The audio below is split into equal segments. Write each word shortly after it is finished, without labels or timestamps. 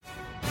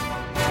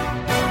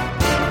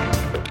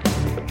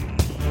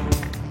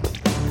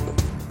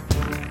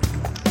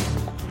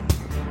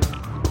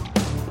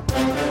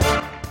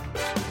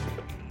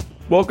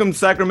Welcome,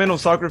 Sacramento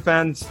soccer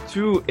fans,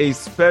 to a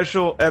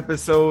special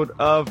episode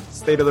of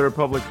State of the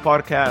Republic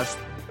podcast.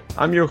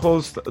 I'm your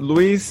host,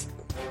 Luis.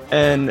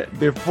 And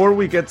before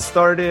we get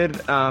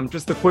started,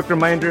 just a quick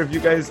reminder, if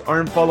you guys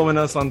aren't following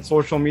us on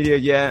social media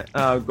yet,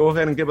 go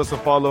ahead and give us a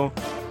follow.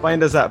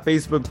 Find us at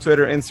Facebook,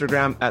 Twitter,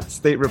 Instagram at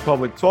State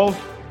Republic 12.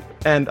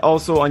 And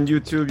also on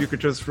YouTube, you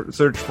could just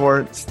search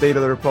for State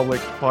of the Republic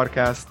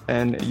podcast,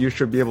 and you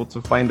should be able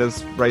to find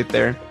us right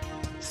there.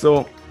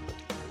 So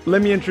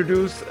let me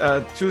introduce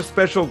two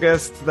special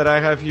guests that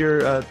I have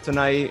here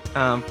tonight.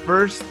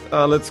 First,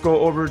 let's go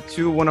over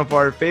to one of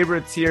our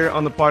favorites here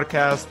on the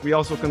podcast. We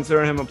also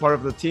consider him a part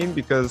of the team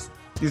because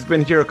he's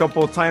been here a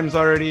couple of times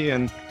already,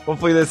 and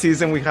hopefully this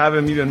season we have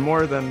him even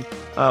more than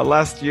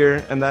last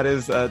year, and that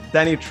is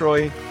Danny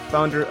Troy,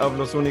 founder of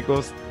Los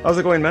Únicos. How's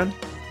it going, man?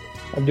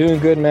 I'm doing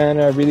good, man.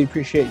 I really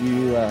appreciate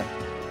you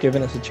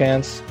giving us a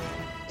chance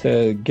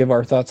to give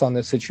our thoughts on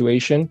this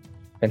situation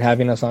and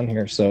having us on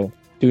here. So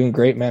doing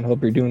great, man.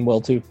 Hope you're doing well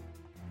too.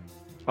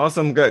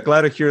 Awesome.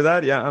 Glad to hear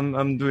that. Yeah,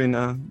 I'm doing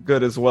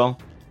good as well.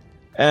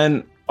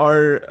 And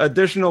our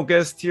additional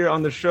guest here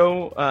on the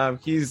show,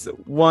 he's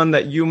one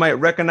that you might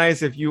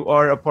recognize if you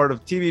are a part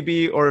of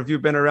TVB or if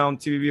you've been around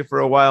TVB for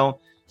a while.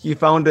 He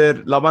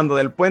founded La Banda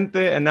del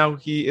Puente, and now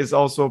he is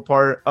also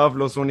part of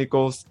Los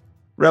Únicos.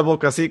 Rebel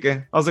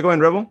Cacique. How's it going,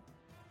 Rebel?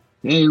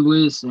 Hey,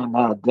 Luis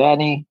and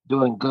Danny.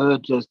 Doing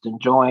good. Just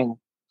enjoying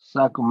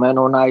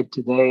Sacramento night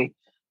today.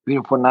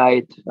 Beautiful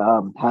night.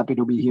 Happy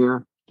to be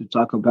here to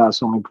talk about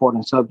some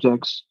important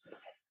subjects.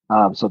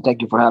 So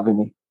thank you for having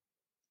me.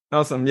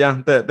 Awesome.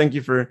 Yeah. Thank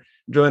you for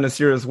joining us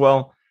here as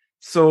well.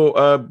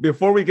 So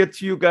before we get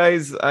to you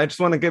guys, I just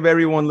want to give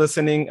everyone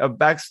listening a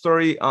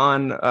backstory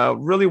on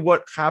really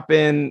what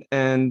happened.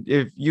 And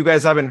if you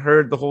guys haven't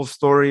heard the whole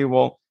story,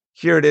 well,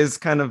 here it is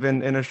kind of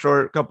in a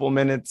short couple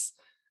minutes.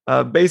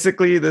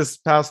 Basically, this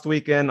past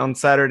weekend on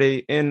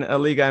Saturday in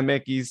Liga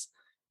MX,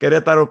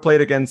 Querétaro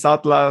played against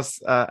Atlas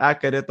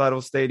at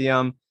Querétaro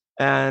Stadium.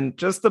 And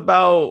just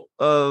about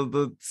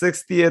the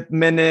 60th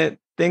minute,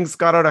 things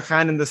got out of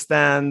hand in the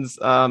stands.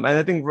 And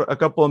I think a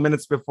couple of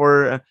minutes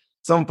before,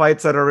 some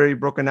fights had already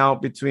broken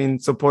out between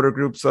supporter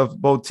groups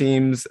of both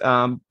teams.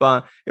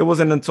 But it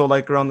wasn't until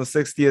like around the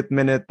 60th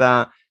minute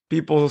that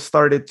people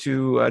started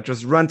to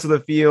just run to the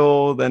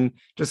field, and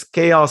just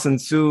chaos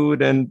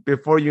ensued. And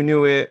before you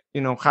knew it,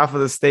 half of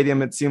the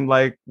stadium, it seemed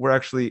like, we're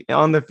actually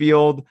on the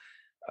field.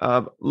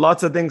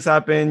 Lots of things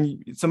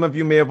happen. Some of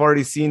you may have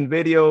already seen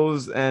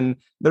videos, and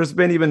there's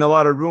been even a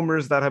lot of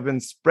rumors that have been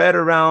spread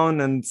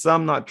around, and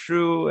some not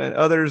true and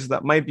others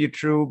that might be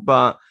true,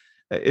 but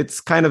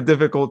it's kind of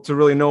difficult to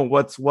really know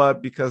what's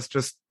what because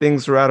just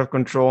things are out of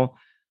control.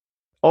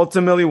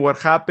 Ultimately, what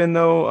happened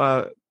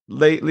though,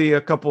 lately,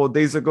 a couple of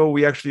days ago,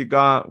 we actually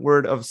got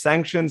word of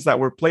sanctions that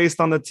were placed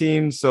on the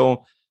team.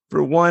 So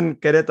for one,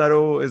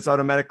 Querétaro is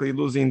automatically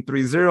losing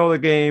 3-0 the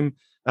game.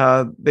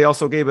 They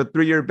also gave a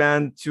 3-year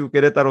ban to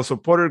Querétaro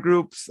supporter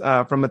groups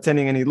from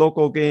attending any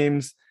local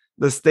games.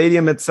 The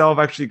stadium itself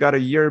actually got a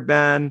year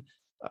ban.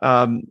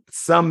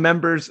 Some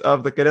members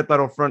of the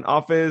Querétaro front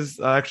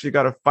office actually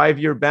got a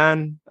 5-year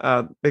ban.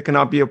 They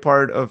cannot be a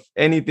part of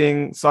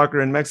anything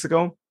soccer in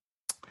Mexico.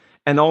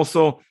 And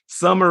also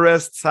some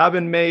arrests have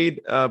been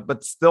made,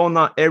 but still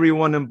not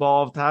everyone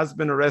involved has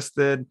been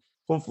arrested.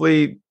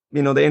 Hopefully,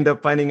 they end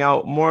up finding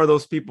out more of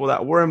those people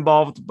that were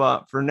involved.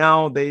 But for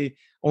now, they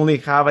only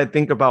have, I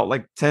think, about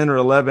like 10 or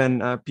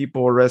 11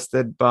 people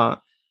arrested.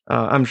 But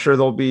I'm sure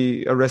they'll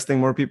be arresting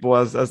more people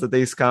as the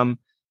days come.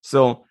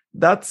 So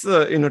that's,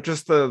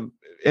 just in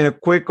a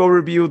quick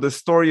overview, the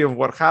story of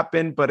what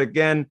happened. But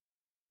again,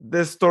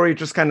 this story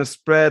just kind of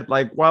spread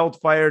like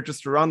wildfire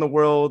just around the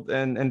world,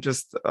 and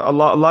just a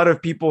lot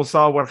of people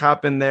saw what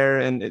happened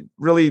there, and it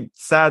really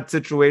sad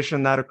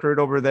situation that occurred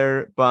over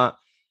there. But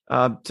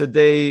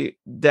today,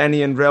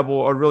 Danny and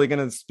Rebel are really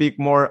going to speak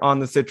more on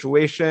the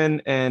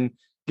situation and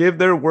give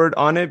their word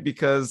on it,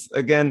 because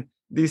again,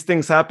 these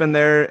things happen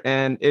there,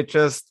 and it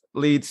just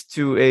leads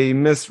to a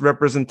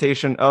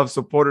misrepresentation of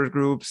supporter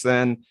groups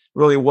and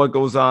really what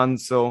goes on.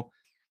 So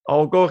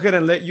I'll go ahead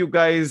and let you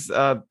guys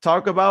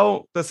talk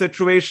about the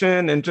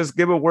situation and just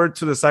give a word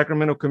to the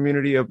Sacramento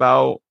community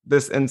about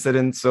this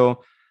incident.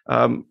 So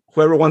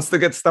whoever wants to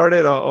get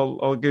started,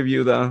 I'll give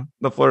you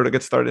the floor to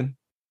get started.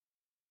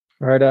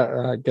 All right.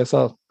 I guess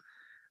I'll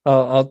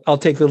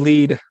take the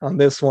lead on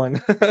this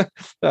one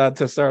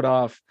to start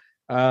off.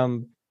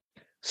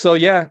 So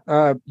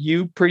yeah,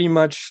 you pretty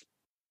much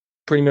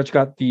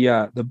got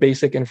the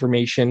basic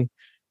information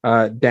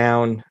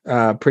down.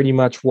 Pretty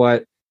much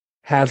what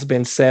has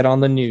been said on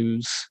the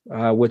news,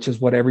 which is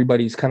what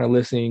everybody's kind of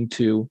listening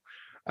to.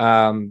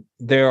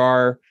 There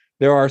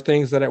are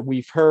things that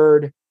we've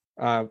heard.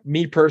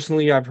 Me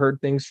personally, I've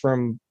heard things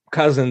from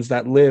cousins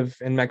that live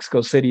in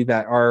Mexico City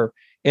that are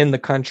in the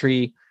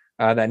country,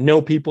 that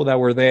know people that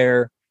were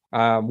there.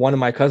 One of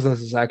my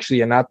cousins is actually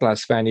an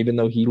Atlas fan, even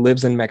though he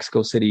lives in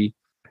Mexico City.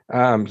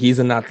 He's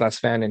an Atlas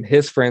fan, and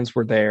his friends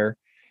were there.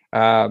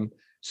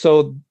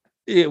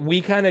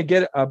 We kind of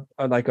get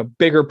a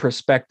bigger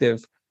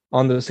perspective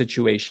on the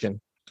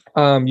situation.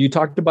 You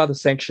talked about the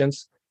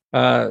sanctions.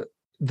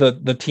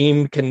 The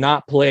team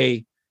cannot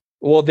play.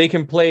 Well, they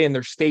can play in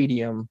their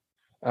stadium,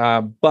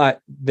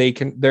 but they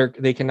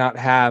cannot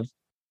have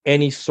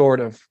any sort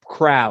of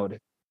crowd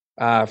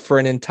for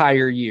an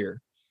entire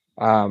year.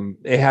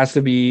 It has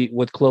to be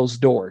with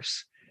closed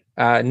doors.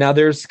 Now,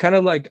 there's kind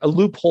of like a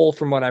loophole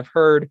from what I've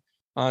heard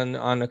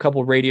on a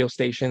couple of radio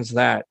stations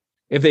that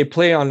if they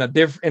play in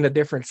a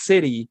different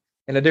city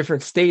in a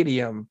different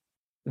stadium,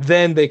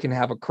 then they can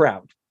have a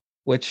crowd,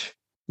 which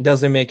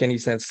doesn't make any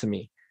sense to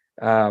me.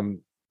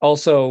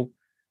 Also,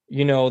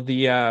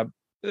 the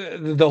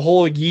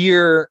whole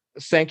year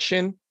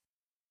sanction,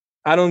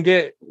 I don't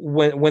get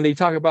when they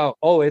talk about,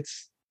 oh,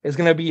 it's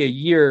going to be a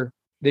year.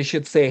 They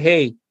should say,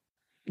 hey,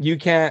 you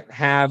can't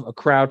have a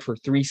crowd for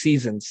 3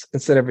 seasons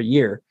instead of a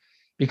year,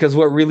 because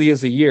what really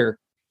is a year?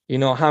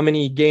 How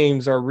many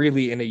games are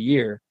really in a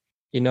year?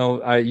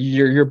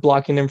 You're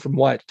blocking them from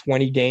what,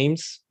 20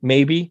 games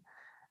maybe.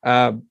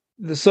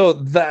 So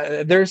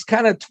that there's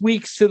kind of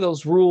tweaks to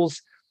those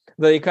rules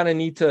that you kind of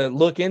need to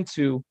look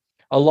into,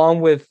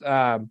 along with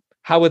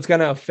how it's going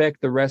to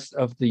affect the rest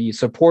of the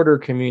supporter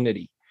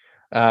community.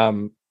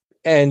 And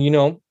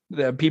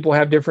the people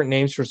have different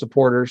names for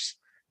supporters.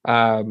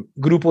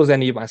 Grupos de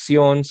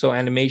animación, so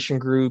animation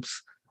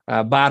groups,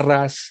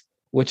 barras,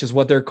 which is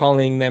what they're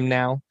calling them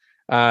now.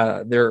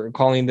 They're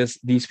calling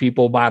these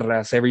people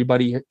barras.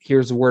 Everybody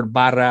hears the word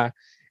barra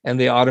and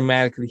they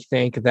automatically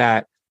think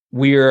that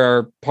we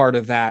are part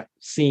of that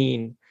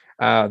scene,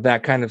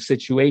 that kind of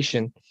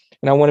situation.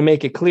 And I want to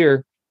make it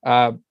clear,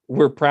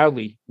 we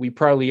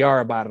proudly are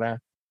a barra,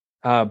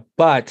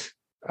 but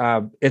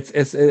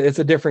it's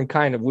a different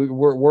kind of.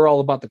 We're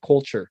all about the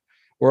culture.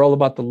 We're all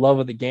about the love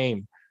of the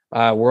game.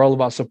 We're all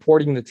about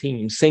supporting the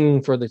team,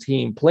 singing for the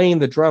team, playing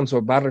the drums.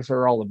 What barras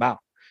are all about.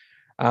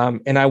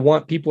 And I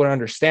want people to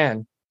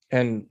understand,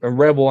 and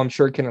Rebel, I'm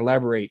sure, can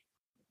elaborate,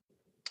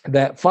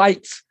 that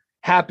fights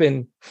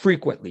happen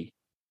frequently.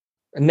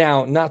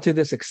 Now, not to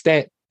this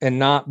extent,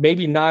 and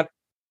maybe not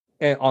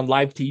on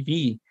live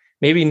TV,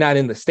 maybe not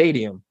in the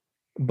stadium,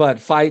 but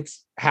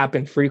fights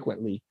happen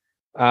frequently.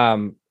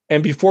 And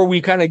before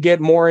we kind of get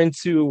more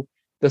into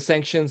the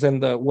sanctions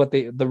and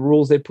the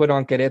rules they put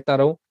on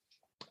Querétaro,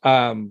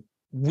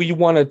 we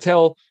want to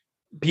tell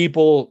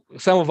people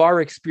some of our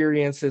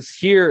experiences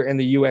here in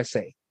the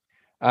USA.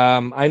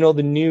 I know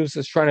the news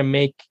is trying to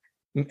make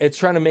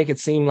it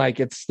seem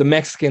like it's the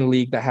Mexican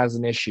league that has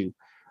an issue.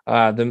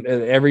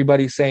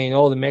 Everybody's saying,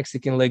 oh, the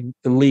Mexican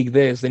league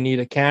this, they need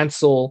to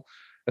cancel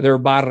their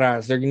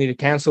barras, they need to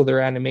cancel their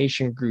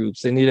animation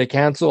groups, they need to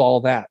cancel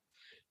all that.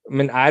 I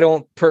mean, I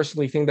don't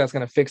personally think that's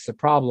going to fix the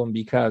problem,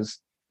 because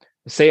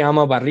say I'm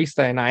a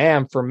barrista and I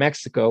am from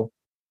Mexico.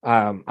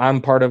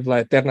 I'm part of La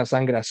Eterna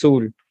Sangre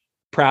Azul,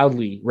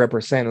 proudly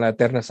represent La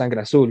Eterna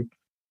Sangre Azul.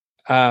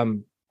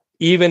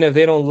 Even if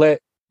they don't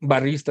let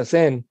barristas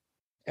in,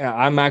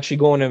 I'm actually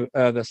going to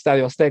the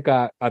Estadio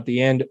Azteca at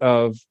the end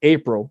of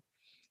April.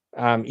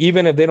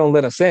 Even if they don't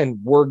let us in,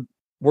 we're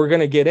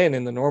going to get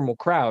in the normal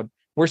crowd.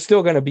 We're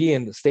still going to be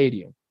in the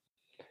stadium,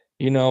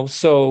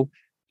 so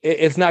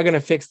it's not going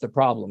to fix the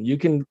problem. You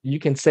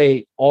can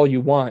say all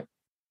you want.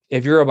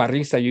 If you're a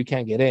barrista, you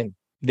can't get in.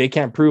 They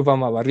can't prove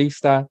I'm a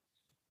barrista.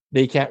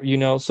 They can't,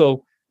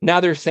 so now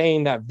they're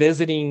saying that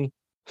visiting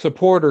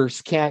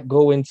supporters can't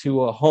go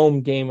into a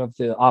home game of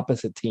the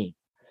opposite team.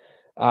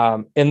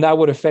 And that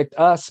would affect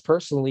us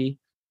personally,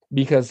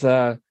 because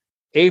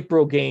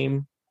April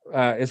game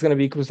is going to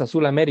be Cruz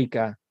Azul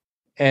America,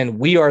 and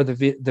we are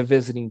the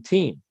visiting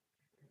team.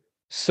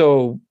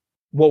 So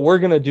what we're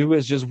going to do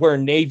is just wear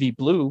navy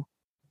blue,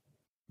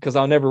 because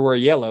I'll never wear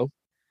yellow,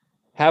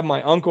 have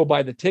my uncle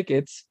buy the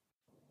tickets,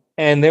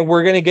 and then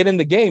we're going to get in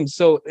the game.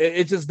 So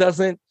it just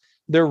doesn't,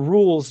 their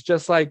rules,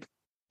 just like,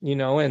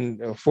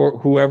 and for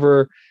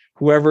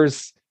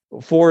whoever's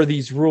for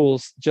these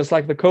rules, just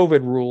like the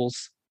COVID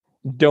rules,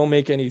 don't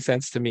make any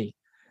sense to me,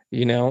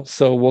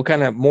 so we'll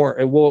kind of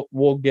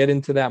we'll get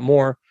into that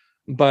more,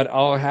 but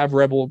I'll have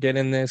Rebel get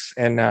in this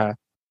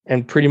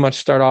and pretty much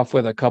start off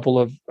with a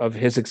couple of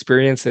his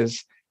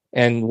experiences,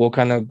 and we'll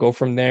kind of go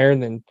from there.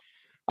 And then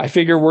I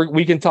figure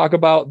we can talk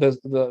about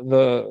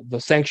the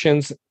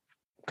sanctions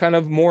kind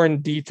of more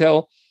in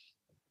detail,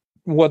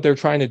 what they're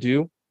trying to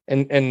do.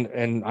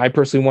 And I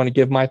personally want to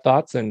give my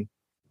thoughts and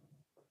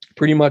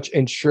pretty much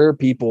ensure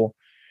people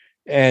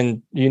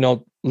and,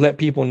 let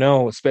people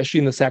know, especially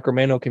in the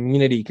Sacramento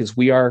community, because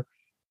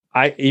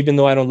even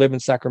though I don't live in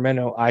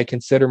Sacramento, I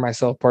consider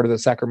myself part of the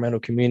Sacramento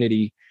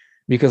community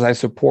because I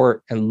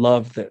support and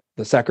love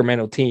the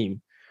Sacramento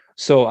team.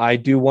 So I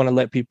do want to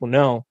let people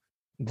know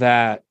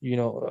that,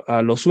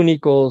 Los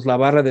Únicos, la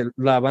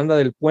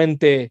Banda del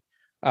Puente,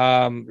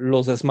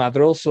 Los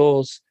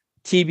Desmadrosos,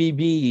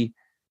 TBB,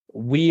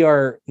 we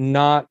are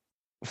not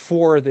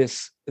for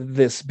this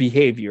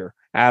behavior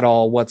at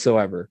all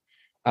whatsoever.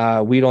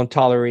 We don't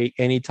tolerate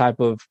any type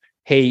of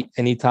hate,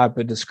 any type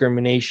of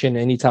discrimination,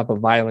 any type of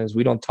violence.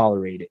 We don't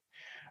tolerate it.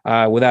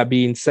 With that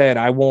being said,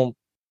 I won't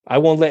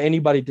let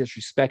anybody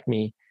disrespect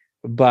me,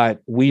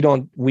 but we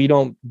don't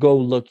go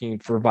looking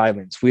for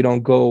violence. We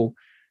don't go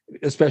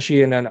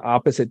especially in an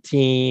opposite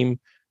team,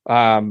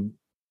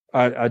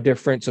 a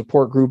different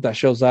support group that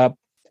shows up.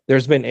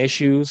 There's been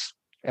issues,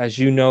 as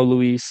you know,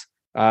 Luis,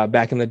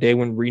 back in the day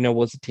when Reno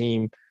was a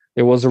team.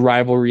 There was a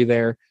rivalry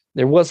there.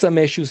 There was some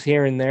issues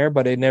here and there,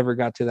 but it never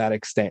got to that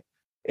extent.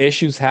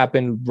 Issues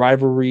happen.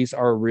 Rivalries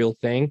are a real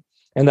thing,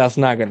 and that's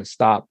not going to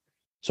stop.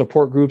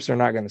 Support groups are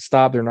not going to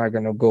stop. They're not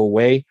going to go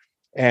away.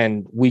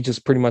 And we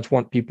just pretty much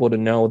want people to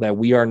know that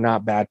we are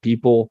not bad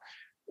people.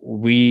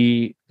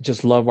 We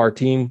just love our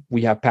team.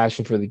 We have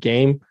passion for the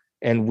game,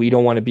 and we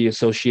don't want to be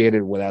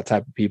associated with that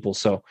type of people.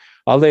 So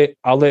I'll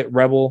let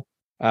Rebel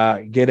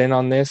get in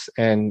on this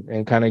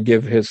and kind of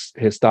give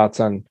his thoughts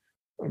on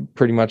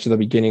pretty much the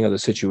beginning of the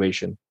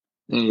situation.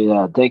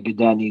 Yeah, thank you,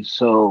 Danny.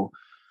 So,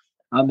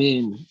 I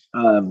mean,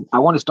 I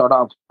want to start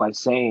off by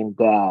saying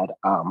that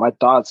my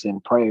thoughts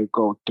and prayer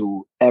go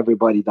to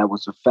everybody that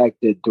was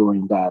affected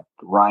during that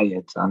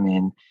riot. I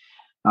mean,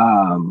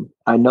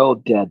 I know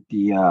that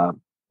the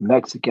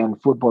Mexican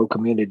football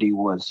community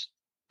was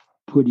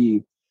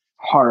pretty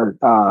hard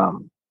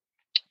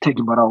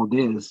taken about all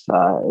this.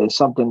 It's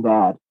something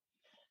that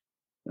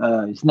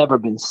it's never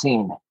been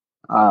seen.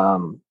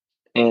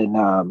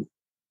 And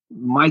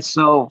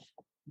myself,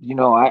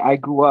 I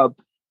grew up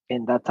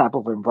in that type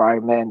of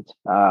environment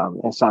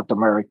in South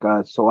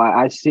America. So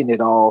I seen it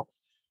all.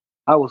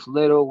 I was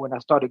little when I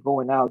started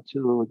going out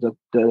to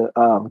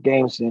the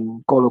games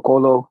in Colo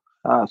Colo,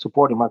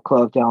 supporting my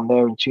club down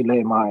there in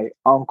Chile. My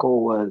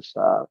uncle was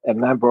a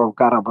member of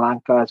Garra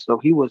Blanca, so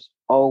he was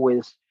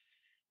always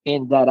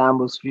in that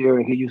atmosphere,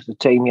 and he used to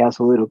take me as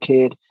a little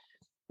kid.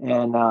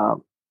 And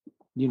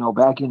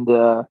back in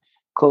the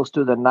close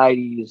to the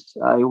 90s,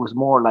 it was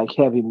more like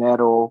heavy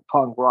metal,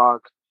 punk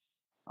rock.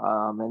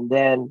 And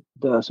then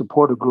the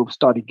supporter group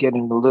started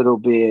getting a little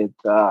bit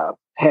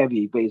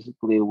heavy,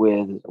 basically,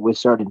 with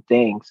certain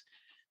things.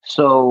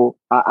 So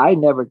I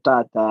never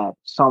thought that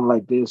something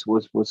like this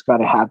was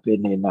going to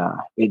happen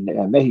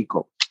in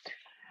Mexico.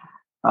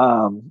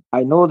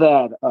 I know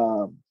that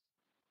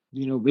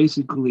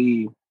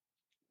basically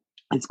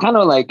it's kind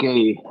of like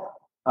a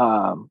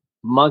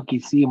monkey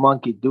see,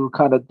 monkey do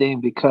kind of thing,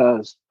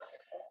 because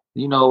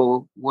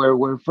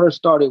where it first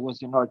started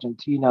was in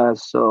Argentina.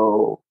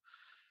 So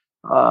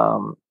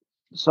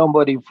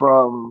somebody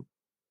from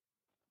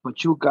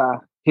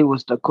Pachuca, he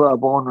was the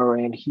club owner,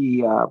 and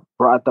he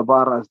brought the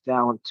barras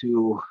down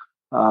to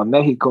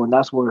Mexico, and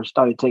that's where it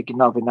started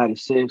taking off in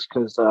 '96,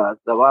 because the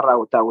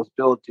barra that was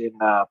built in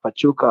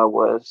Pachuca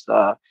was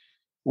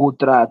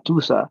Ultra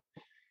Tusa.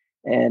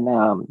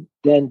 And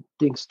then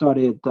things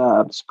started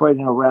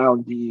spreading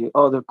around the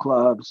other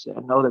clubs,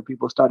 and other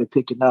people started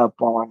picking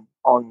up on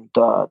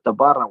the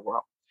barra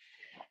world.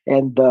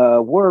 And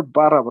the word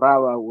Barra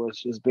Brava was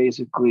just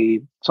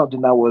basically something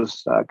that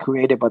was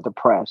created by the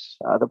press.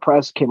 The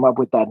press came up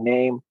with that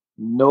name.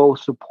 No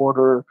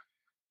supporter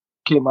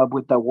came up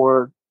with that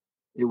word.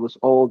 It was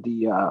all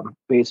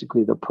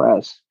basically the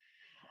press.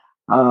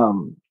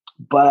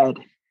 But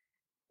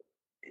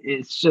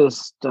it's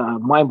just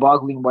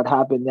mind-boggling what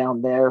happened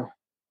down there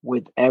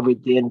with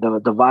everything,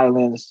 the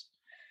violence.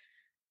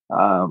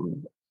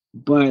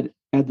 But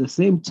at the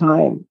same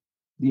time,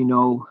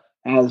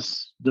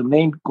 as the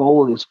main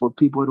goal is for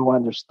people to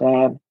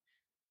understand,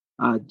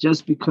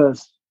 just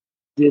because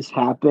this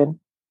happened,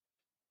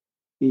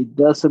 it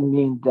doesn't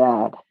mean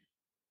that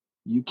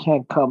you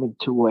can't come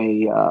into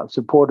a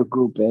supporter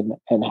group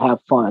and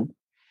have fun.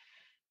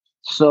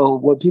 So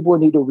what people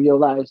need to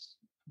realize,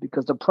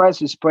 because the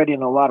press is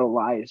spreading a lot of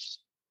lies,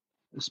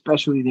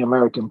 especially the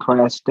American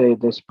press,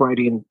 they're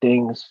spreading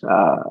things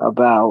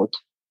about,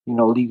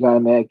 Liga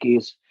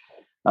MX,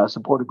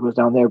 supporter groups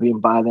down there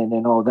being violent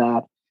and all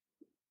that.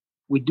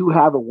 We do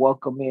have a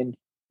welcoming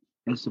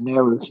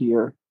scenario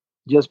here.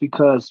 Just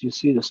because you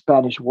see the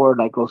Spanish word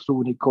like Los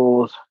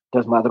Únicos,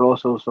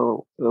 Desmadrosos,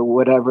 or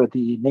whatever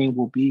the name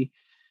will be,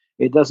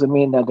 it doesn't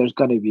mean that there's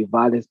going to be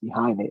violence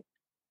behind it.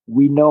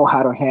 We know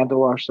how to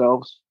handle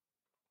ourselves.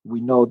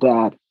 We know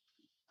that,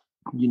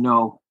 we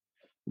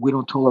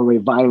don't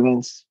tolerate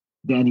violence.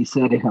 Danny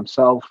said it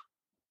himself.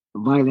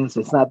 Violence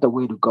is not the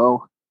way to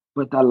go.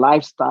 But that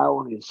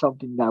lifestyle is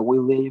something that we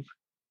live,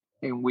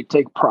 and we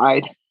take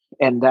pride,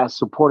 and that's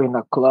supporting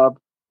our club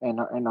and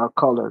our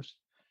colors.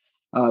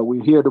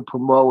 We're here to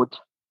promote,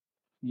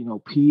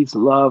 peace,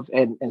 love,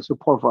 and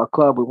support for our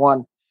club. We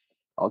want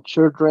our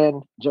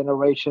children,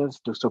 generations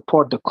to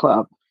support the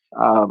club.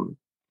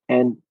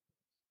 And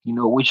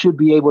we should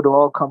be able to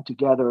all come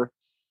together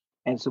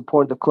and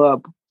support the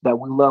club that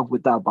we love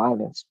without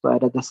violence.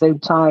 But at the same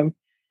time,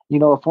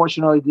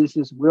 unfortunately,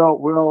 we're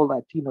all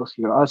Latinos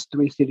here. Us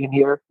three sitting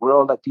here, we're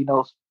all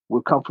Latinos.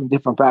 We come from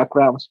different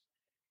backgrounds.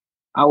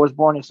 I was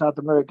born in South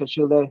America,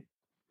 Chile.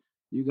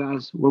 You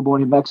guys were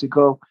born in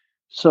Mexico.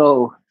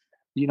 So,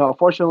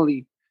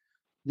 unfortunately,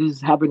 this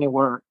is happening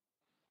where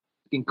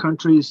in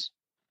countries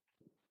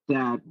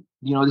that,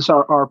 these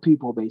are our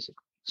people, basically.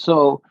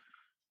 So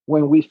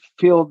when we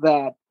feel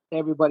that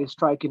everybody's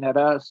striking at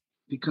us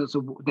because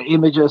of the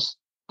images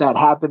that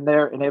happened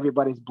there, and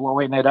everybody's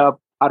blowing it up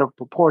out of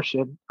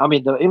proportion. I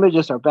mean, the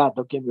images are bad,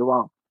 don't get me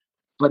wrong.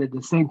 But at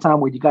the same time,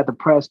 when you got the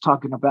press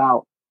talking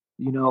about,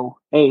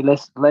 hey,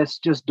 let's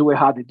just do it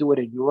how they do it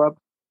in Europe,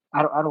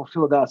 I don't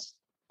feel that's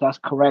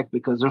correct,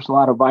 because there's a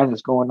lot of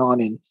violence going on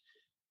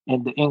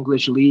in the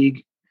English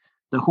league.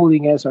 The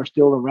hooligans are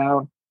still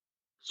around.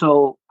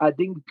 So I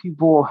think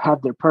people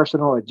have their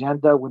personal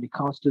agenda when it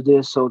comes to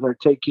this. So they're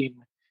taking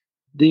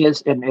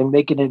this and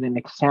making it an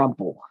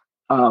example.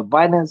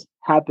 Violence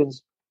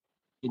happens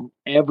in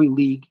every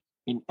league,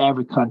 in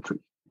every country.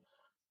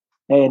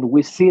 And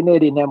we've seen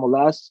it in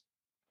MLS.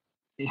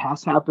 It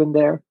has happened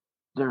there.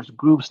 There's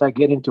groups that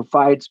get into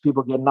fights,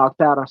 people get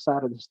knocked out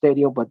outside of the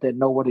stadium, but then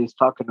nobody's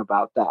talking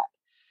about that.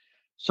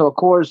 So, of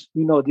course,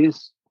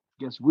 this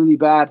gets really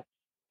bad.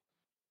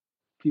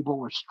 People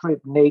were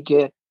stripped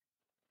naked,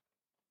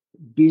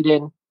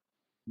 beaten,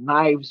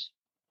 knives,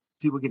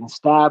 people getting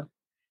stabbed,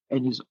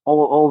 and it's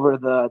all over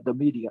the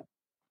media.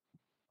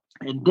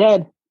 And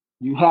then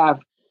you have,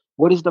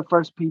 what is the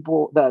first thing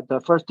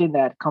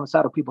that comes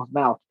out of people's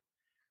mouth?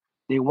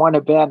 They want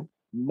to ban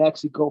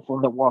Mexico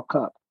from the World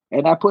Cup.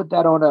 And I put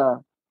that on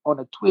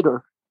a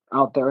Twitter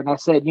out there, and I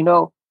said,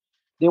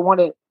 they want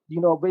to,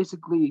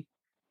 basically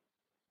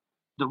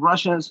the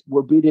Russians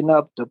were beating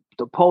up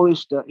the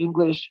Polish, the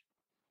English,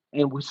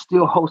 and we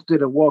still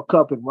hosted a World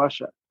Cup in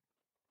Russia.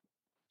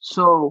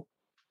 So,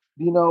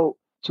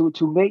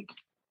 to make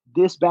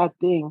this bad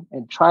thing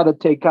and try to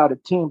take out a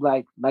team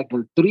like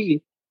the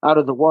three out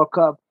of the World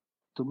Cup,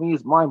 to me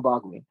is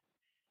mind-boggling.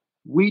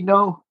 We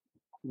know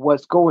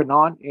what's going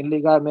on in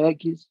Liga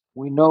MX.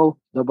 We know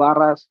the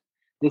barras.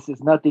 This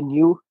is nothing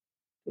new.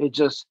 It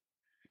just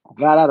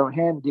got out of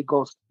hand. It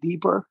goes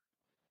deeper.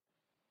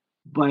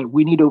 But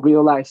we need to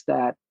realize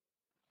that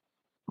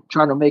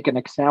trying to make an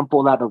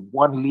example out of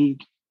one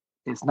league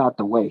is not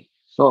the way.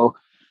 So,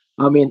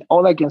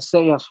 all I can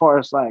say as far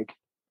as like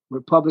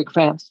Republic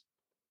fans,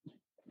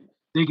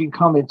 they can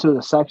come into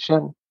the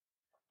section.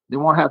 They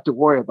won't have to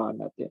worry about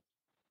nothing.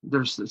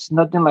 It's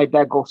nothing like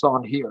that goes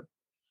on here.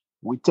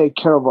 We take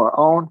care of our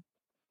own.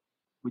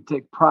 We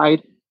take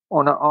pride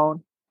on our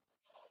own.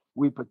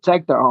 We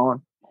protect our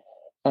own.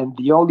 And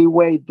the only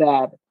way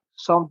that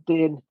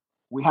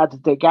we had to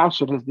take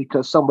action is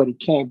because somebody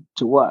came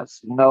to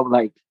us,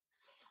 like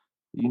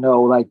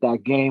that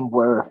game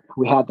where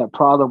we had that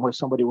problem where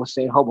somebody was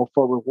saying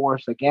homophobic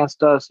words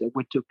against us, and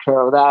we took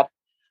care of that.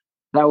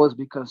 That was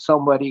because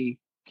somebody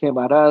came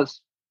at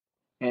us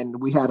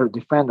and we had to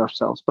defend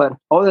ourselves. But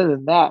other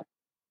than that,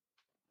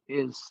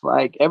 it's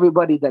like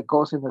everybody that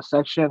goes in the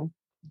section,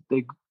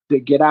 they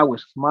get out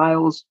with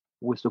smiles.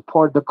 We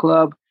support the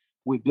club.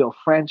 We build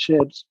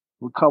friendships.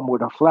 We come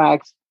with our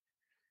flags.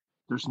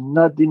 There's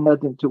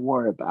nothing to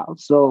worry about.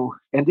 So,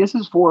 and this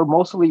is for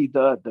mostly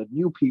the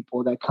new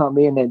people that come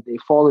in and they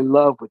fall in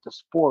love with the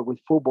sport, with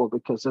football,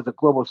 because it's a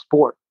global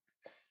sport.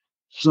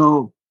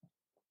 So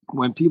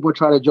when people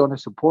try to join a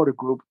supporter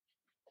group,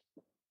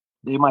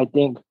 they might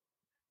think,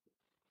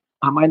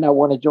 I might not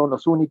want to join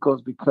Los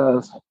Únicos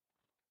because,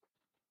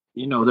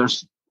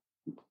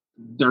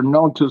 they're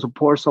known to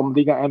support some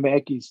Liga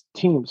MX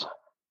teams.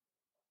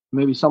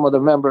 Maybe some of the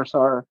members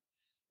are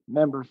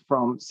members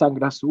from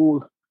Sangre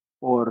Azul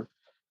or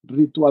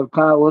Ritual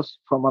Chaos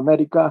from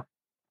America.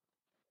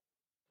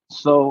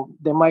 So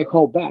they might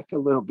hold back a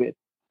little bit.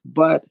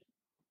 But,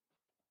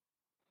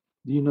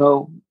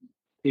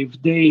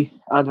 if they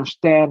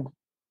understand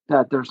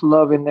that there's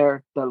love in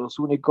there, that Los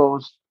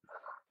Únicos,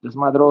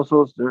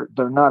 Desmadrosos,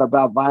 they're not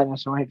about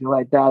violence or anything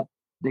like that,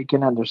 they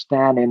can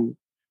understand, and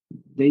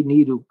they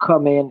need to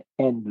come in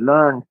and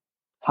learn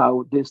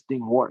how this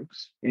thing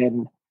works.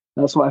 And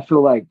that's why I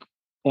feel like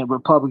in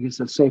Republic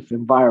is a safe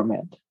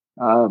environment.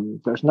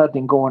 There's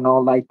nothing going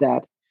on like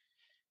that.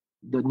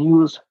 The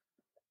news,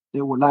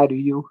 they will lie to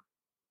you.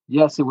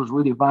 Yes, it was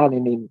really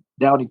violent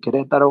down in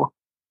Querétaro,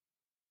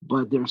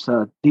 but there's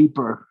a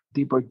deeper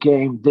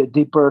game, the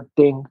deeper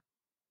thing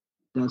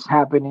that's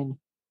happening.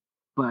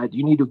 But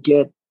you need to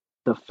get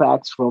the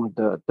facts from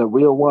the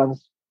real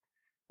ones.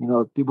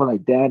 People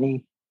like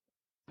Danny,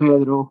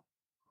 Pedro,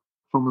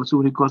 from Los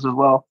Únicos as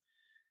well,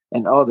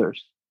 and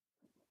others.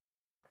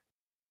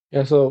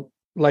 Yeah, so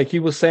like he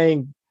was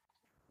saying,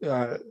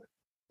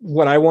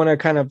 what I want to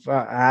kind of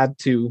add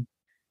to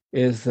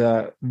is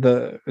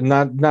the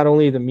not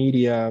only the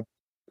media,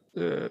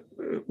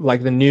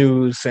 like the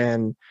news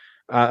and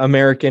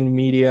American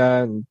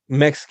media and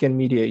Mexican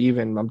media,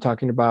 even I'm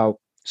talking about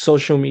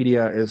social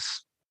media is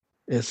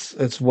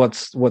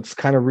what's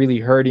kind of really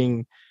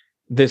hurting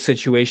this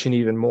situation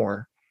even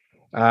more.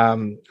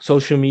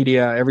 Social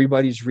media,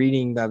 everybody's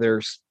reading that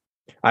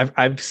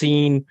I've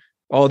seen,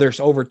 there's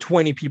over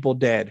 20 people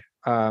dead.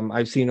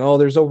 I've seen,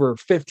 there's over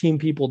 15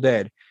 people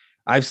dead.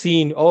 I've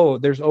seen,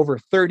 there's over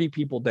 30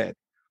 people dead.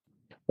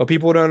 What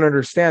people don't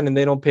understand and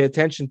they don't pay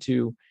attention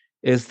to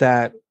is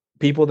that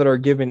people that are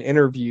given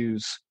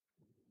interviews,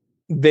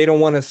 they don't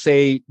want to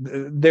say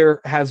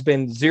there has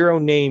been 0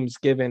 names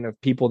given of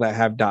people that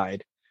have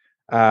died.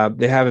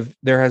 There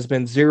has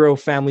been 0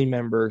 family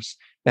members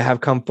that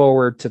have come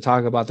forward to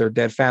talk about their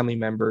dead family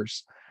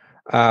members.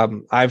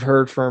 I've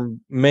heard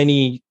from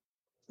many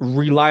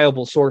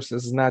reliable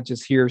sources, not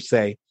just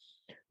hearsay,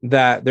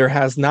 that there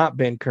has not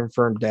been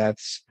confirmed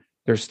deaths.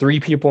 There's 3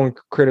 people in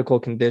critical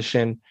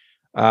condition,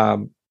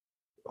 and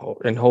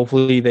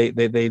hopefully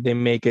they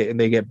make it and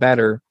they get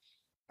better.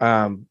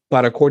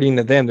 But according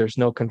to them, there's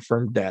no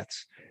confirmed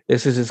deaths.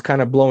 This is just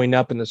kind of blowing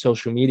up in the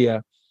social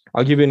media.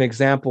 I'll give you an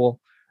example.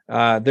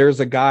 There's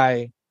a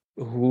guy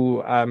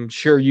who I'm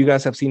sure you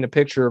guys have seen a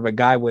picture of, a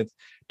guy with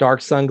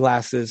dark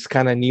sunglasses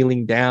kind of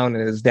kneeling down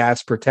and his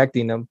dad's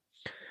protecting him.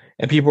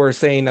 And people are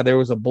saying that there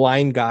was a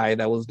blind guy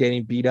that was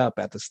getting beat up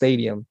at the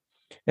stadium.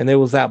 And there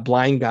was that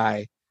blind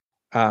guy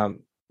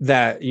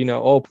that,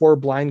 oh, poor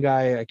blind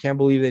guy. I can't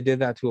believe they did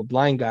that to a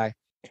blind guy.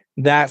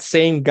 That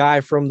same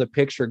guy from the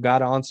picture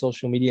got on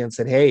social media and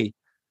said, hey,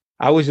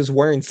 I was just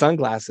wearing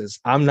sunglasses.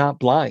 I'm not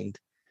blind.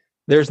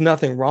 There's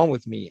nothing wrong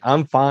with me.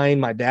 I'm fine.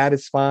 My dad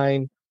is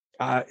fine.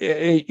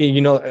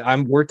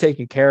 We're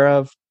taken care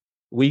of.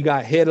 We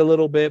got hit a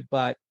little bit,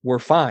 but we're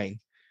fine.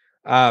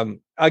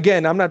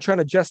 Again, I'm not trying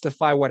to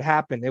justify what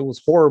happened. It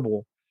was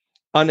horrible,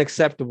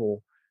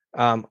 unacceptable.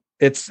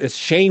 It's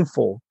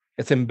shameful.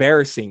 It's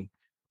embarrassing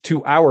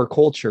to our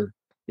culture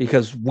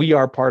because we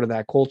are part of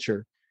that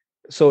culture.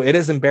 So it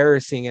is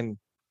embarrassing. And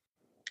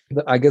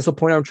I guess the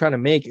point I'm trying to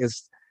make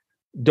is,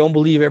 don't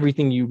believe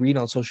everything you read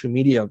on social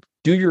media.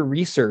 Do your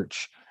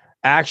research,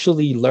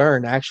 actually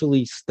learn,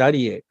 actually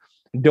study it.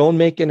 Don't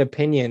make an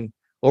opinion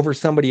over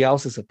somebody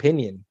else's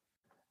opinion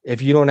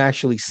if you don't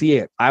actually see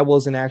it. I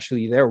wasn't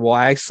actually there. Well,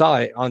 I saw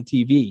it on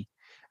TV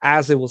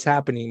as it was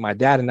happening. My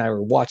dad and I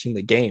were watching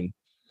the game.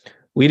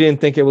 We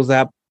didn't think it was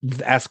that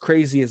as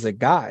crazy as it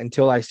got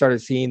until I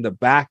started seeing the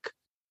back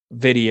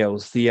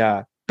videos,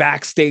 the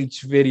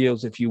backstage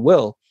videos, if you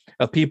will,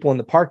 of people in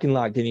the parking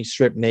lot getting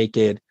stripped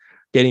naked,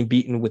 getting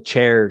beaten with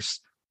chairs,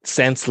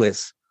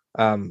 senseless.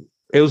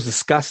 It was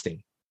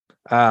disgusting.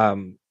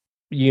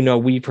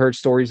 We've heard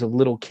stories of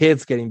little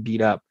kids getting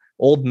beat up,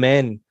 old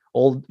men,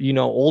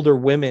 older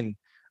women,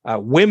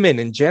 women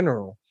in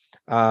general.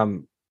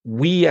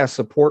 We as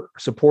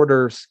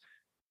supporters,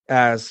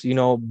 as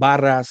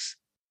barras,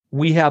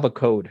 we have a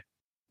code.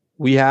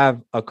 We have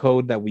a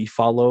code that we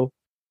follow.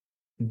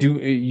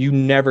 You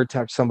never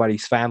touch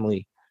somebody's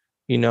family,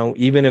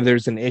 even if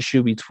there's an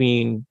issue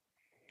between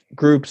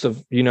groups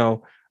of,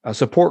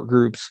 support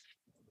groups,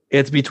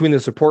 it's between the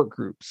support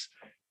groups.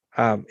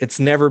 It's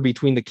never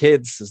between the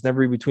kids. It's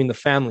never between the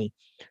family.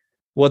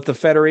 What the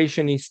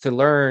federation needs to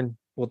learn,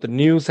 what the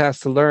news has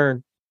to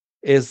learn,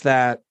 is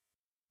that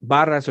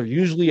barras are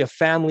usually a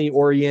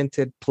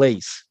family-oriented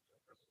place.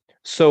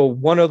 So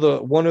one of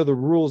the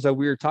rules that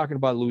we were talking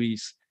about,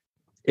 Luis,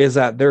 is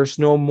that there's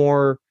no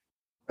more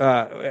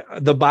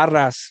the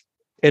barras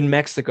in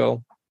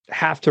Mexico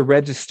have to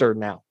register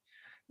now.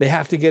 They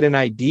have to get an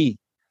ID,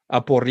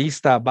 a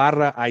porrista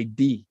barra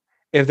ID,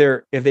 if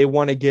they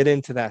want to get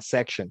into that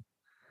section.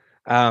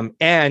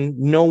 And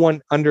no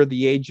one under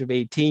the age of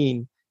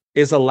 18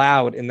 is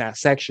allowed in that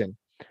section.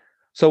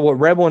 So what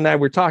Rebel and I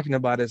were talking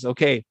about is,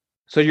 okay,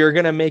 so you're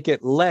going to make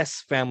it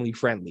less family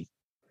friendly.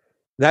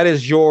 That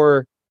is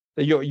your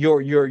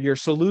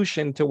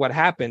solution to what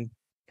happened,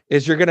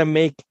 is you're going to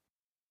make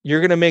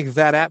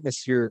that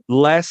atmosphere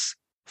less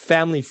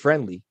family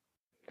friendly,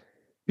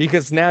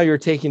 because now you're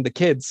taking the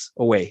kids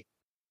away.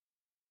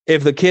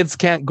 If the kids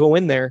can't go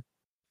in there,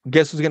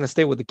 guess who's going to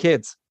stay with the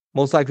kids?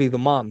 Most likely the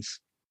moms,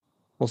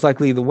 most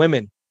likely the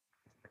women.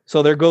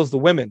 So there goes the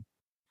women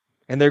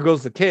and there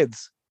goes the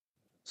kids.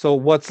 So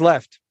what's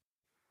left?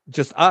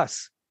 Just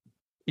us,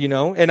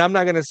 and I'm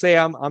not going to say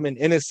I'm an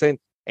innocent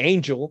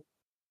angel,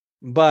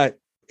 but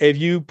if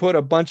you put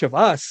a bunch of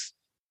us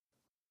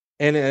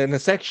in a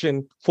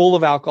section full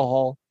of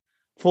alcohol,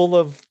 full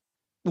of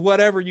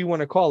whatever you want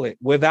to call it,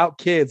 without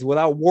kids,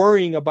 without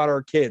worrying about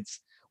our kids,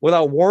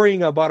 without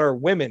worrying about our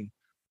women,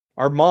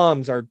 our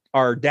moms,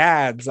 our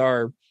dads,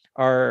 our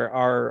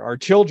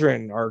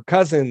children, our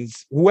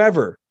cousins,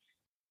 whoever,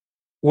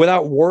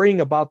 without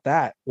worrying about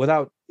that,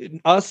 without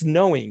us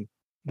knowing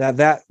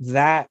having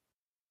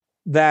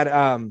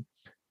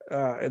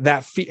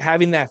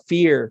that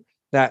fear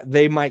that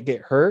they might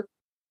get hurt,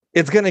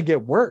 it's gonna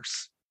get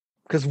worse,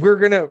 because we're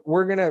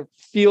gonna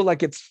feel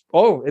like it's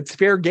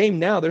fair game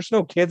now. There's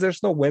no kids,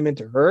 there's no women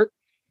to hurt.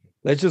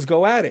 Let's just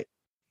go at it.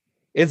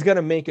 It's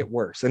gonna make it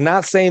worse. And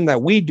not saying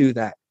that we do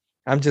that.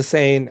 I'm just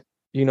saying,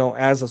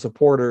 as a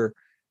supporter,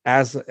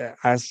 as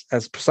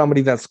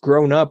somebody that's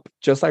grown up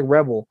just like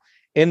Rebel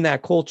in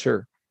that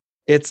culture,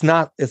 it's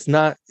not a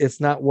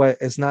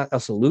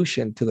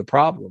solution to the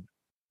problem.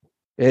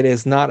 It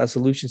is not a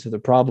solution to the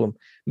problem.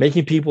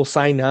 Making people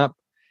sign up.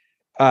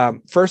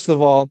 First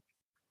of all,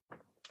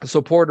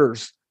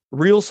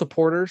 real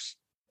supporters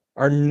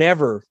are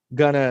never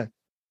gonna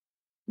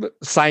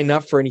sign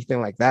up for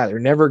anything like that. They're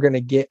never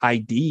gonna get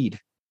ID'd.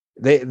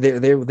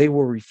 They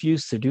will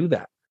refuse to do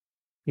that.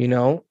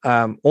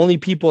 Only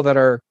people that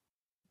are,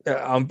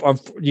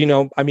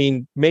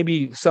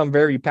 maybe some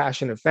very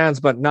passionate fans,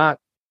 but not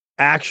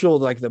actual,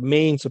 like the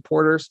main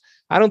supporters.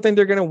 I don't think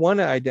they're going to want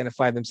to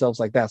identify themselves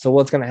like that. So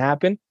what's going to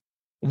happen?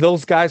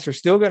 Those guys are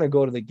still going to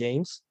go to the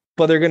games,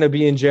 but they're going to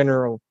be in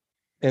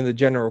the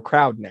general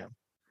crowd now.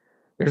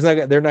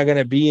 They're not going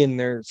to be in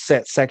their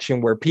set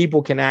section where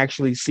people can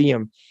actually see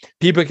them.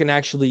 People can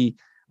actually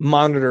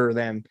monitor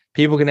them.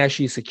 People can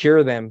actually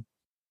secure them.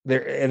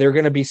 They're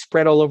going to be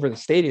spread all over the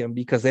stadium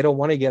because they don't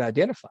want to get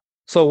identified.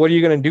 So what are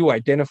you going to do?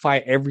 Identify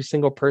every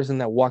single person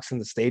that walks in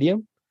the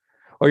stadium?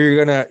 Or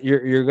you're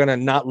gonna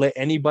not let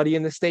anybody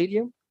in the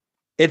stadium?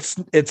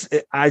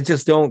 I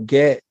just don't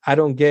get. I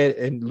don't get.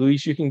 And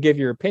Luis, you can give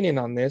your opinion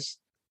on this,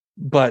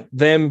 but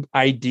them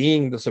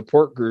IDing the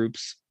support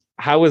groups,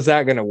 how is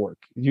that going to work?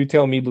 You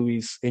tell me,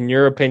 Luis. In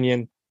your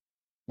opinion,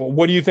 well,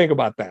 what do you think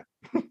about that?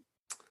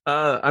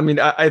 I mean,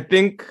 I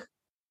think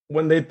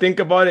when they think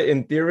about it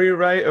in theory,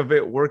 right, of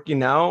it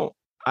working out,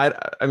 I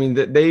mean,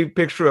 they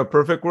picture a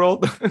perfect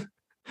world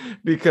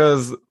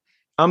because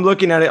I'm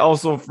looking at it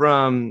also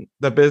from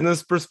the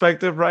business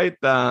perspective, right?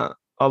 That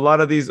a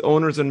lot of these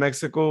owners in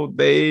Mexico,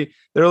 they're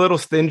a little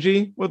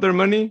stingy with their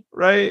money,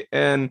 right?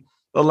 And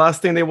the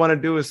last thing they want to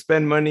do is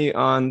spend money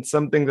on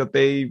something that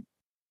they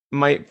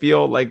might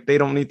feel like they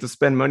don't need to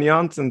spend money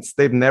on since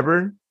they've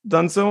never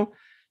done so.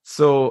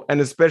 So,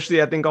 and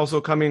especially I think also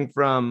coming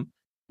from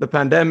the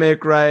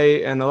pandemic,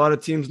 right? And a lot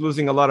of teams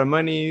losing a lot of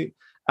money.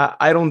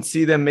 I don't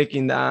see them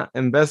making that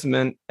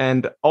investment.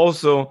 And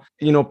also,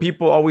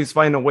 people always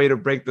find a way to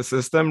break the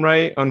system,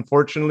 right?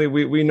 Unfortunately,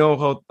 we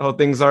know how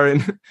things are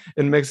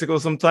in Mexico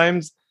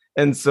sometimes.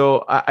 And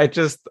so I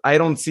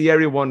don't see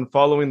everyone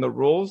following the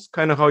rules,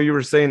 kind of how you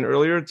were saying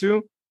earlier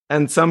too.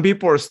 And some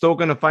people are still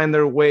going to find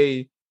their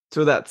way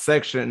to that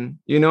section,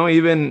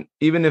 even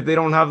if they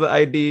don't have the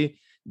ID,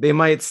 they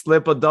might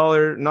slip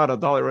not a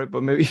dollar, right?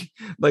 But maybe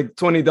like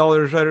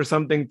 $20, right? Or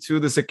something to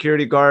the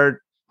security guard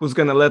who's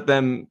going to let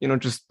them,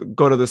 just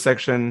go to the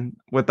section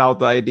without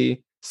the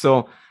ID.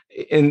 So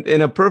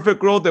in a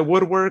perfect world, it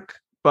would work,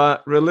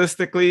 but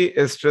realistically,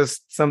 it's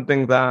just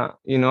something that,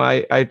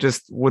 I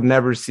just would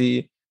never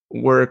see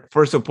work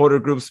for supporter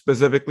groups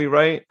specifically,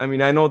 right? I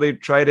mean, I know they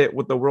tried it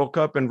with the World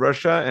Cup in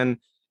Russia and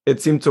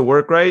it seemed to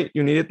work, right?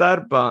 You needed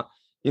that, but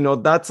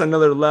that's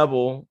another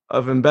level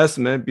of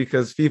investment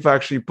because FIFA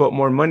actually put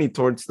more money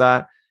towards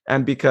that.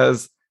 And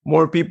because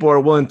more people are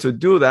willing to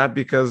do that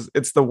because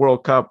it's the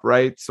World Cup,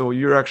 right? So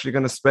you're actually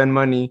going to spend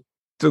money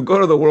to go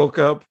to the World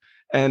Cup.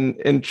 And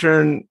in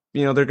turn,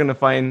 they're going to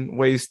find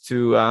ways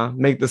to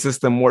make the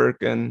system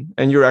work. And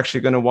you're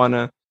actually going to want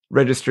to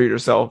register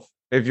yourself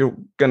if you're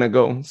going to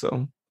go.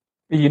 So,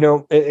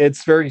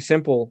 it's very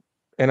simple.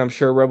 And I'm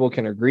sure Rebel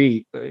can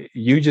agree.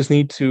 You just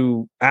need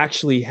to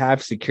actually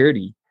have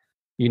security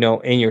in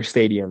your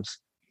stadiums.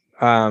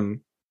 The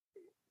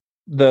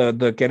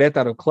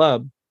Querétaro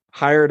club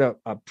hired a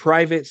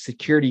private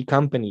security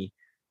company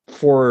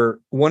for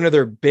one of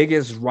their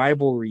biggest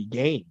rivalry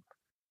game.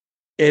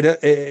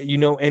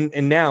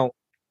 And now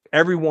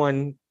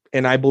everyone,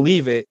 and I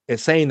believe it,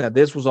 is saying that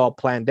this was all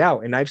planned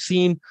out. And I've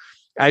seen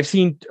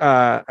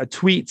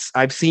tweets,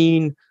 I've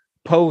seen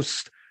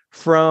posts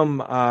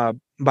from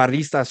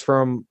barristas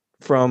from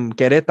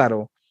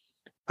Querétaro,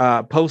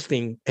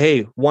 posting,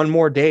 hey, one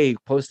more day,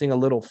 posting a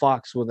little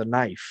fox with a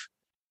knife.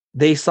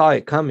 They saw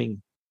it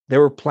coming. They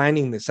were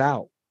planning this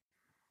out.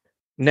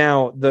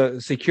 Now, the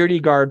security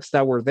guards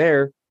that were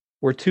there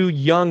were two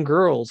young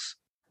girls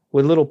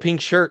with little pink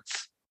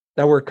shirts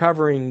that were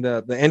covering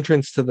the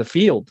entrance to the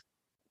field.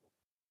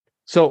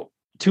 So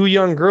two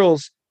young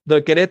girls,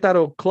 the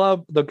Querétaro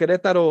club, the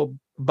Querétaro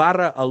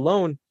Barra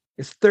alone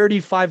is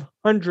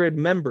 3,500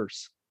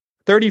 members.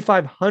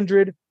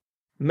 3,500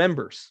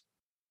 members.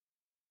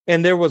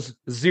 And there was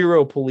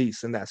zero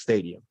police in that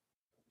stadium.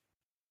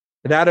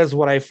 That is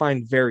what I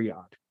find very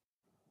odd.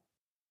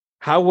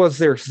 How was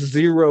there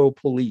zero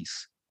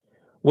police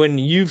when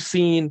you've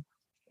seen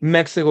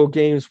Mexico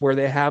games where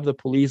they have the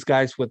police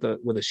guys with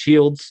the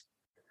shields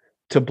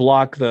to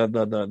block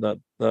the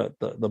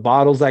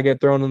bottles that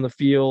get thrown in the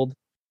field?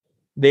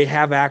 They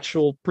have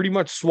actual pretty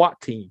much SWAT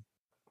team.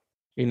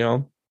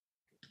 I'm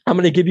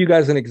going to give you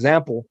guys an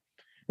example,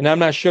 and I'm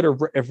not sure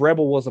if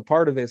Rebel was a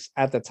part of this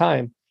at the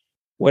time.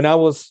 When I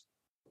was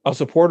a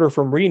supporter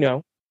from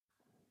Reno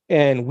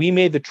and we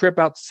made the trip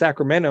out to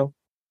Sacramento,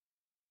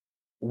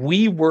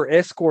 we were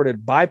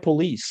escorted by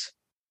police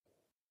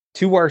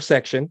to our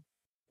section.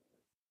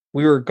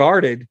 We were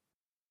guarded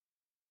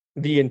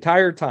the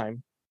entire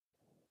time,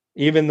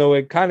 even though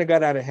it kind of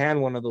got out of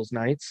hand one of those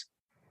nights.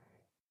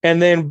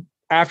 And then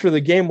after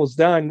the game was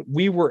done,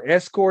 we were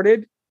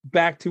escorted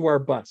back to our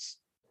bus.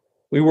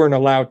 We weren't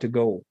allowed to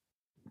go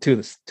to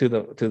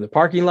the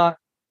parking lot.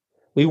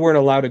 We weren't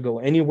allowed to go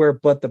anywhere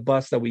but the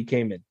bus that we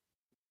came in.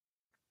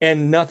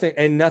 And nothing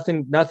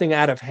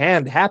out of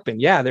hand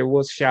happened. Yeah, there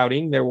was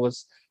shouting, there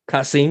was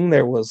cussing,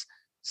 there was,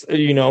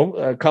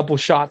 a couple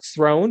shots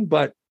thrown.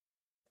 But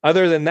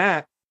other than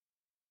that,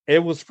 it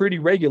was pretty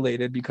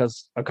regulated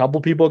because a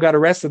couple people got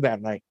arrested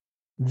that night.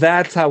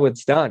 That's how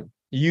it's done.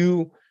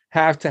 You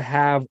have to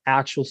have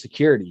actual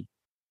security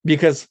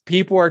because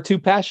people are too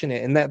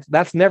passionate, and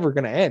that's never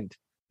going to end.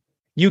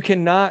 You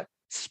cannot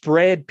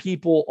spread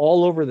people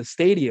all over the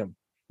stadium.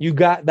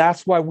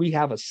 That's why we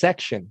have a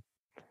section.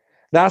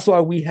 That's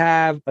why we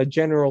have a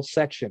general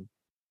section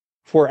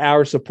for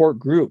our support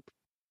group.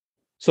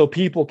 so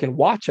people can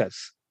watch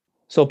us,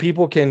 so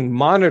people can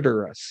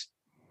monitor us,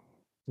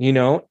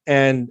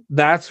 and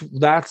that's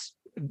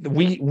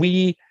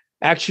we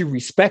actually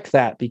respect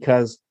that,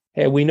 because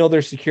hey, we know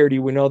there's security,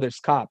 we know there's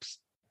cops.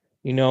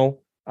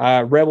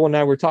 Rebel and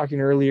I were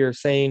talking earlier,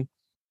 saying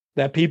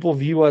that people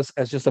view us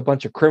as just a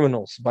bunch of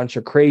criminals, a bunch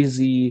of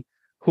crazy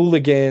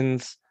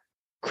hooligans,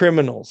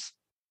 criminals.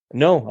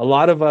 No, a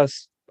lot of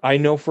us, I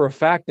know for a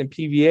fact in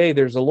PVA,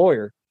 there's a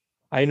lawyer.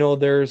 I know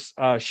there's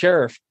a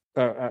sheriff,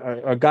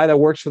 a guy that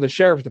works for the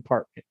sheriff's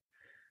department.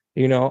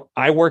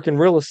 I work in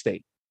real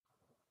estate.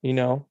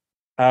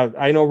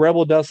 I know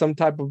Rebel does some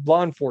type of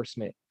law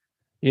enforcement.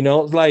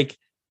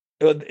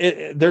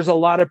 There's a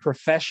lot of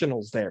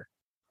professionals there.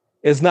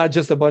 It's not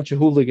just a bunch of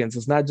hooligans.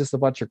 It's not just a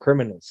bunch of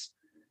criminals.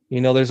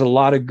 There's a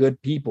lot of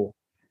good people,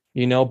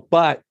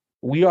 but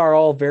we are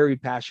all very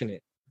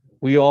passionate.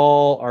 We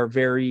all are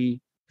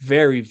very,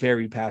 very,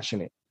 very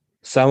passionate.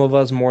 Some of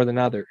us more than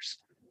others.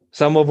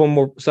 Some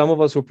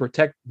of us will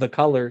protect the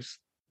colors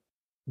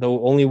the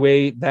only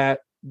way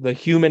that the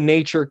human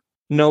nature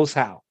knows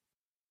how.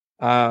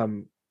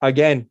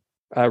 Again,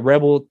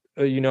 Rebel,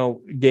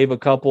 gave a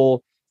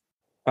couple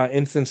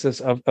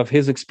instances of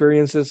his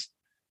experiences,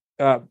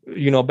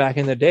 back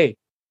in the day.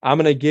 I'm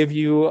gonna give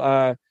you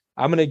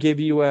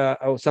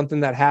something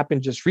that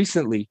happened just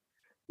recently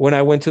when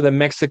I went to the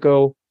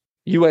Mexico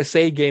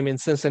USA game in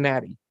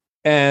Cincinnati,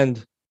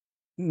 and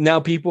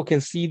now people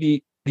can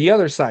see the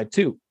other side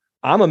too.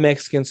 I'm a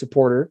Mexican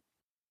supporter.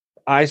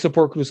 I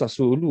support Cruz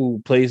Azul,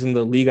 who plays in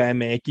the Liga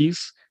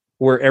MX,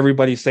 where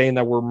everybody's saying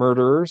that we're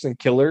murderers and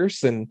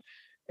killers and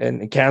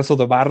cancel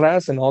the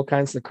barras and all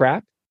kinds of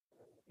crap.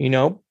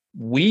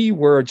 We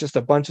were just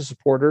a bunch of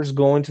supporters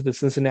going to the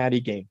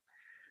Cincinnati game.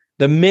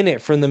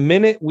 From the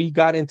minute we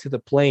got into the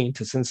plane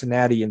to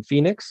Cincinnati and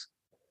Phoenix,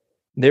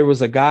 there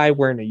was a guy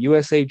wearing a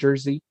USA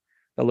jersey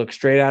that looked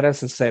straight at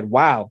us and said,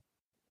 "Wow,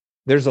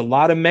 there's a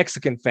lot of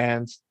Mexican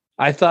fans.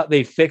 I thought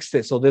they fixed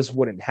it so this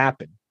wouldn't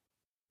happen."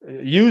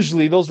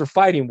 Usually those are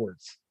fighting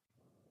words.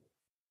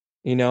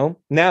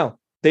 Now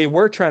they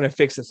were trying to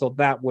fix it so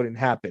that wouldn't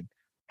happen.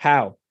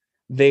 How?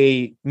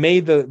 They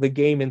made the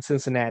game in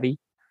Cincinnati,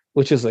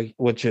 which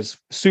is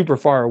super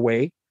far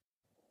away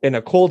in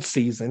the cold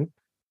season,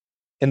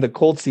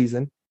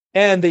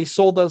 and they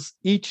sold us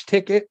each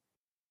ticket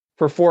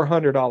for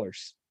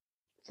 $400.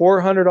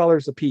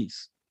 $400 a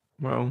piece.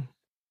 Wow.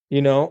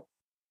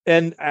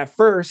 And at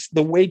first,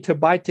 the way to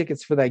buy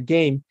tickets for that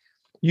game,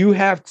 you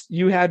had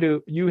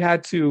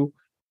to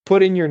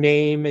put in your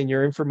name and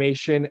your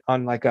information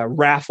on like a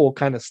raffle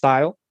kind of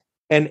style,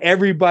 and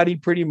everybody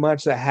pretty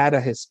much that had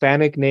a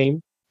Hispanic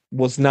name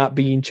was not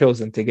being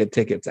chosen to get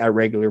tickets at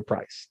regular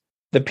price.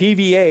 The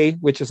PVA,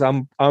 which is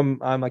I'm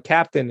a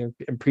captain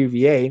in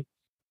PVA,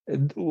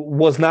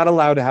 was not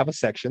allowed to have a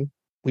section.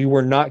 We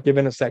were not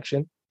given a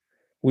section.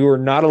 We were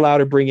not allowed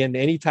to bring in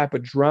any type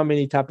of drum,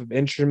 any type of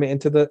instrument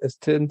into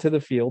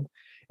the field,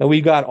 and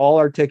we got all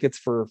our tickets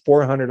for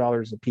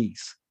 $400 a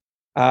piece.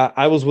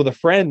 I was with a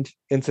friend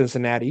in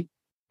Cincinnati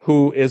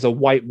who is a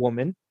white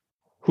woman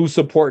who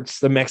supports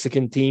the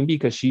Mexican team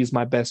because she's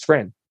my best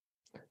friend.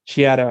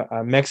 She had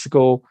a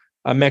Mexico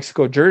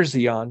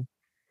jersey on,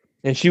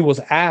 and she was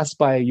asked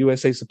by a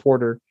USA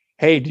supporter,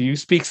 "Hey, do you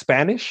speak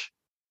Spanish?"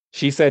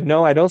 She said,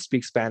 "No, I don't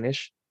speak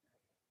Spanish."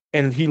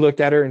 And he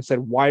looked at her and said,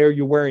 "Why are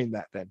you wearing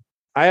that then?"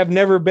 I have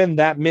never been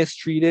that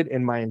mistreated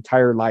in my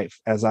entire life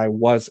as I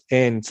was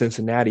in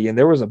Cincinnati. And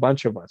there was a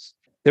bunch of us.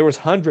 There was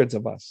hundreds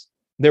of us.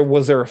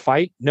 Was there a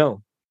fight?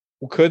 No.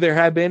 Could there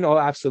have been? Oh,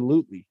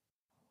 absolutely.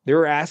 They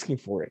were asking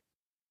for it.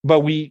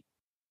 But we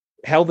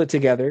held it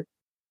together.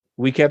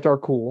 We kept our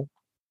cool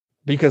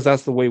because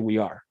that's the way we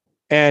are.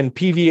 And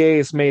PVA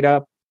is made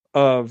up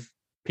of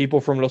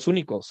people from Los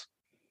Únicos,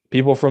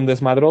 people from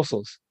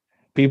Desmadrosos,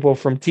 people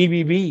from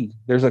TBB.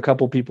 There's a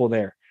couple people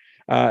there.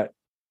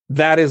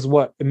 That is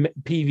what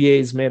PVA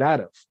is made out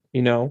of.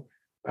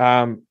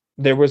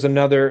 There was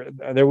another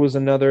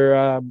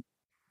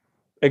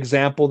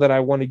example that I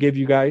want to give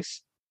you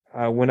guys.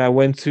 When I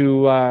went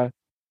to El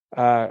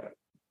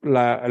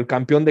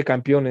Campeón de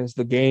Campeones,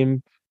 the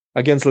game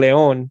against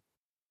León,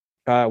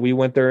 we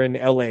went there in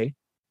LA,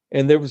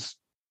 and there was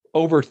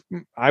over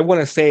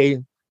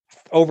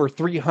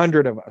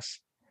 300 of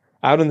us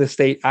out in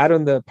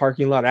the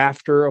parking lot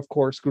after, of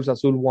course, Cruz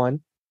Azul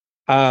won.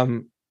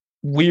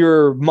 We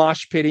were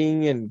mosh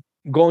pitting and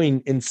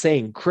going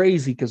insane,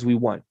 crazy because we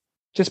won,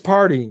 just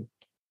partying.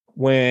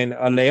 When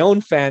a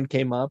León fan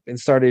came up and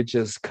started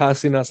just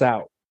cussing us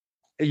out,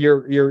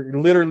 you're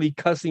literally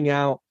cussing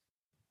out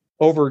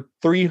over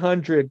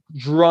 300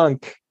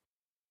 drunk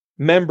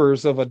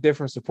members of a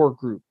different support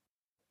group,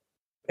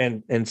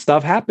 and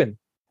stuff happened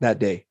that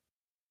day.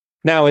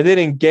 Now, it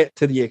didn't get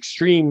to the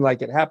extreme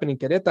like it happened in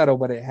Querétaro,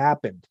 but it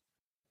happened.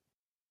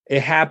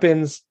 It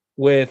happens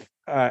with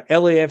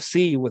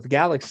LAFC with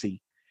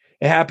Galaxy.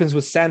 It happens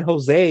with San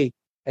Jose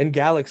and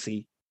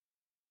Galaxy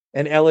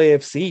and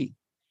LAFC.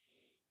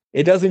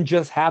 It doesn't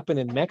just happen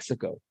in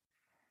Mexico.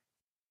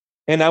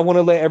 And I want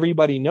to let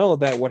everybody know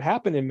that what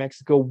happened in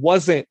Mexico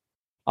wasn't,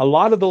 a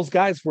lot of those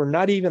guys were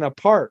not even a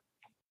part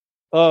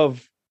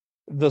of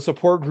the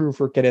support group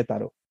for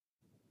Querétaro.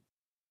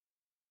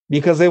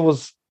 Because it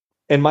was,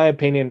 in my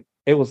opinion,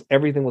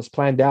 everything was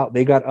planned out.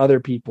 They got other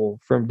people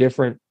from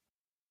different,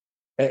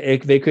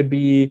 they could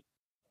be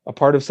a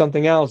part of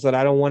something else that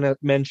I don't want to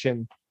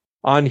mention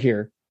on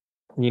here,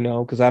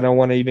 because I don't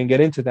want to even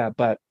get into that,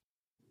 but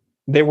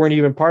they weren't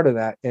even part of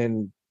that.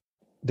 And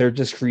they're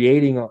just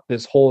creating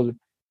this whole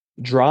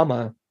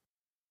drama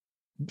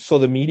so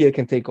the media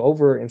can take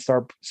over and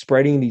start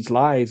spreading these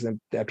lies and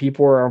that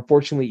people are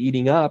unfortunately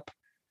eating up.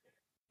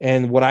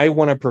 And what I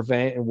want to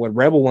prevent and what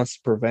Rebel wants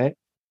to prevent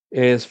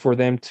is for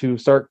them to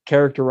start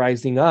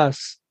characterizing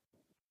us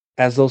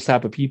as those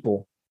type of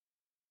people.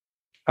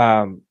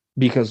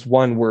 Because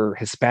one, we're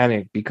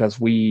Hispanic, because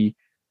we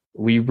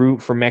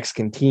root for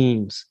Mexican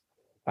teams.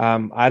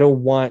 I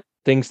don't want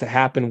things to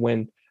happen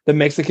when the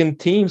Mexican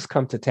teams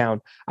come to town.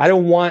 I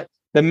don't want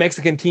the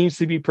Mexican teams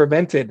to be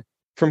prevented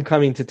from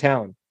coming to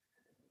town.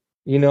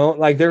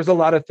 Like there's a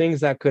lot of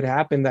things that could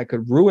happen that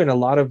could ruin a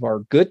lot of our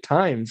good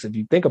times if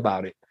you think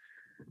about it.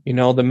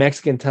 The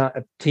Mexican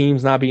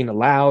teams not being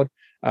allowed,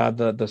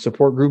 the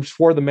support groups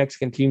for the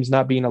Mexican teams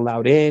not being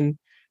allowed in,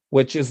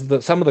 which is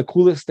some of the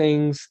coolest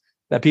things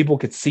that people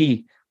could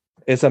see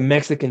is a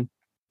Mexican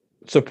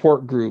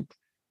support group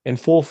in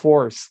full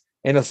force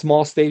in a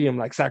small stadium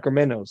like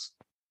Sacramento's.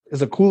 Is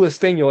the coolest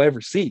thing you'll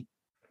ever see.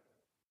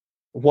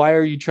 Why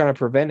are you trying to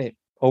prevent it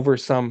over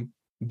some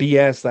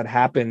BS that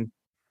happened,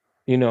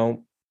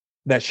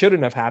 that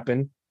shouldn't have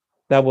happened?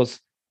 That was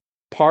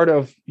part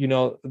of,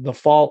 the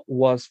fault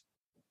was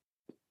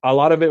a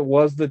lot of it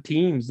was the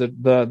teams,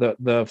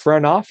 the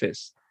front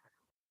office.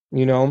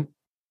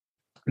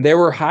 They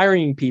were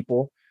hiring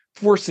people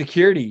for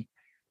security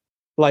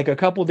like a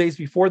couple days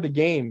before the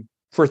game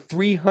for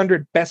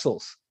 300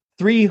 pesos.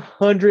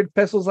 300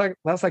 pesos,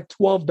 that's like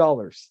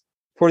 $12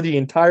 for the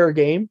entire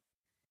game.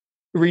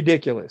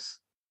 Ridiculous.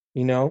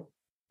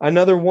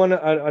 Another one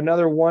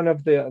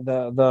of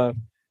the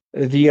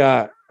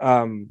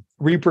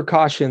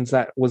repercussions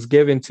that was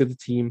given to the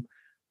team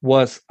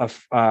was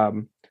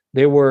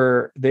they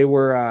were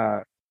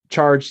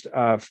charged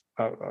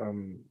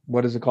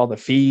what is it called, the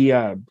fee,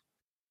 the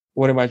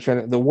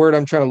word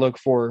I'm trying to look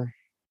for.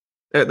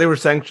 They were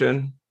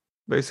sanctioned,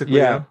 basically.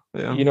 Yeah.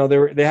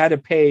 They had to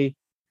pay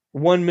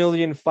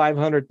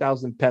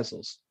 1,500,000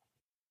 pesos,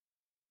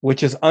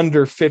 which is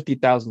under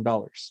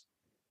 $50,000,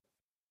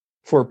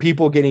 for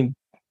people getting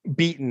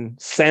beaten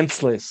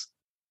senseless,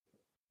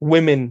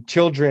 women,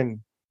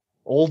 children,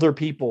 older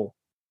people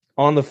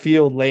on the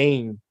field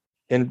laying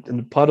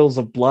in puddles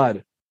of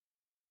blood.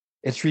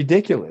 It's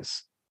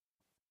ridiculous.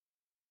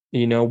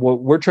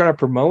 What we're trying to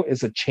promote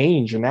is a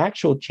change, an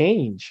actual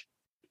change,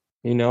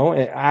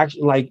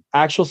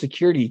 actual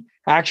security,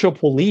 actual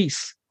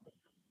police.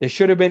 They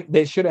should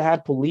have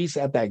had police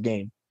at that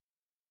game.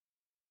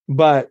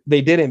 But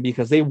they didn't,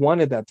 because they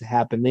wanted that to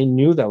happen. They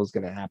knew that was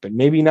going to happen.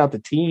 Maybe not the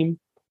team,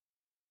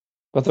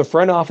 but the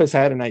front office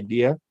had an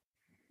idea.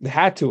 They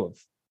had to have,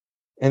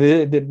 and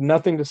it did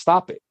nothing to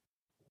stop it.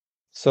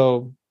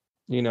 So,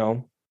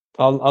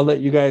 I'll let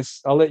you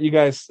guys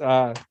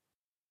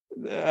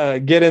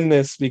get in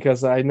this,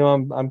 because I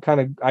know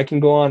I can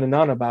go on and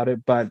on about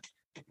it, but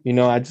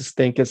I just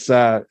think it's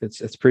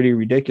pretty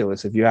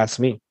ridiculous if you ask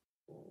me.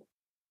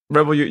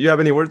 Rebel, you have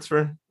any words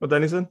for what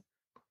Danny said?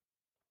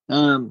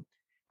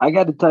 I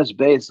got to touch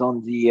base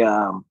on the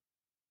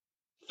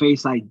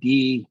Face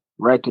ID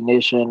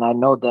recognition. I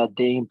know that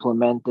they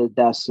implemented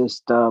that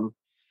system.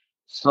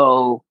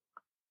 So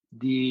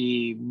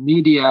the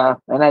media,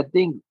 and I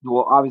think,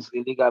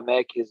 obviously Liga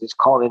MX is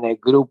calling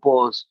it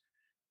Grupos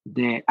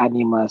de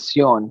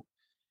Animación,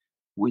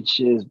 which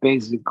is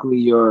basically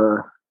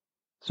your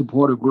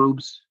supporter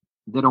groups.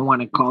 They don't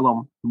want to call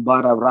them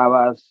barra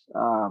bravas.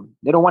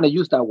 They don't want to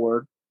use that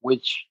word,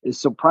 which is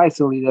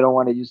surprisingly, they don't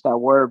want to use that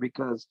word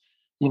because,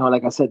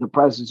 like I said, the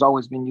press has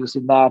always been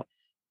using that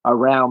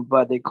around,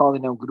 but they're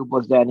calling them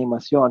Grupos de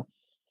Animación.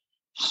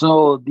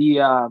 So the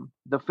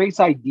Face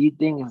ID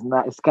thing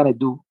it's gonna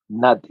do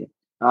nothing.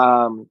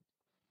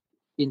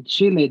 In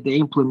Chile, they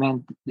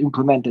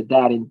implemented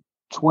that in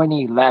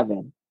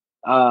 2011.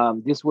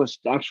 This was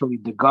actually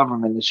the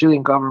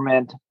Chilean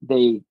government.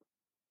 They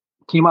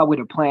came out with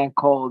a plan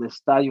called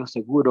Estadio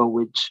Seguro,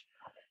 which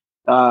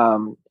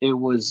it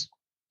was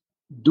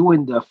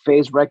doing the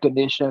face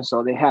recognition.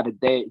 So they had a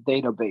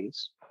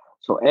database.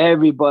 So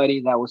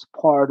everybody that was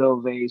part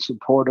of a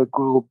supporter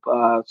group,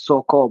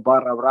 so-called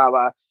Barra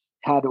Brava,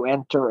 had to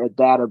enter a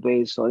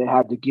database. So they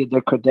had to give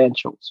their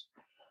credentials.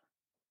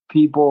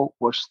 People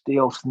were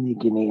still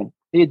sneaking in.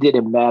 It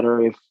didn't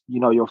matter if,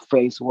 your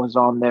face was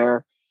on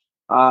there.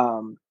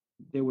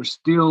 They were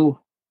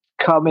still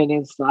coming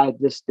inside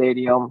the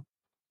stadium,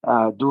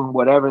 doing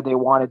whatever they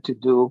wanted to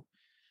do.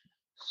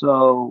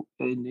 So,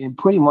 and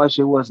pretty much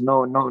it was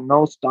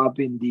no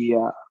stopping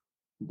the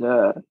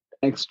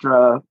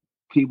extra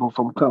people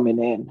from coming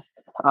in.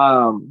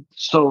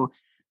 So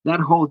that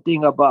whole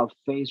thing about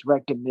face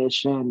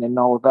recognition and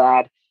all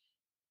that,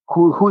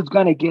 who's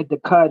gonna get the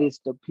cut is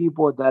the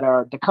people that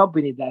are the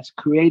company that's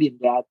creating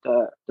that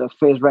the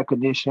face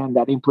recognition,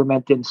 that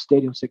implementing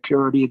stadium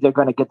security. They're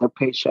gonna get their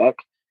paycheck.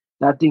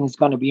 That thing is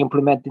gonna be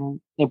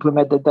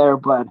implemented there,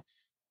 but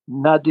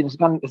it's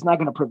not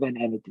gonna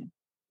prevent anything.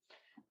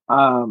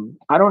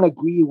 I don't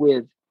agree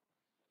with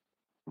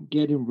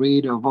getting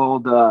rid of all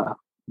the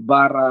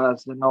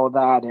barras and all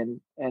that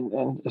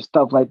and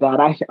stuff like that.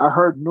 I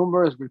heard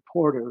numerous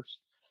reporters,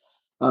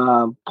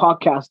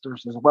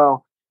 podcasters as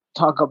well,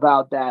 talk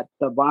about that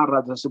the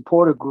barras, the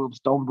supporter groups,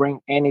 don't bring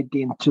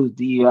anything to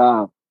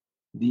the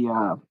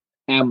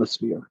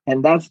atmosphere,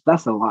 and that's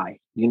a lie.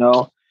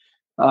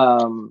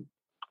 Um,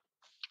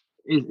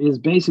 it's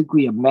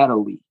basically a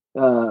medley.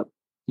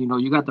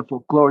 You got the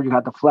folklore, you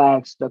got the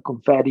flags, the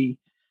confetti.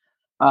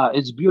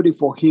 It's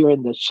beautiful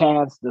hearing the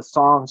chants, the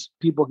songs.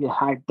 People get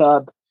hyped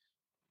up.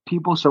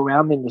 People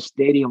surrounding the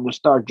stadium will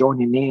start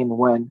joining in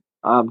when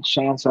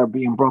chants are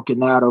being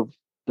broken out of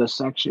the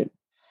section.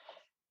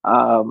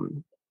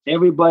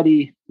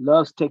 Everybody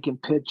loves taking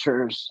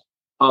pictures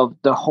of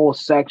the whole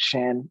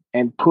section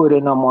and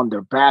putting them on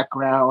their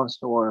backgrounds,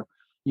 or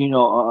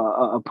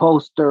a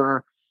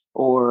poster,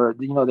 or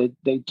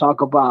they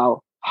talk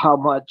about how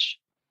much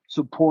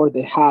support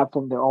they have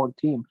from their own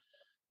team.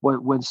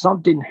 When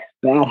something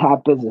bad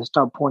happens, they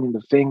start pointing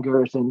the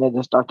fingers, and then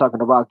they start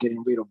talking about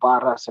getting rid of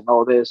barras and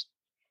all this.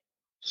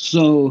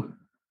 So,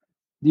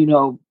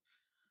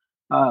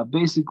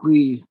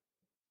 basically,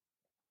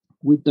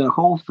 with the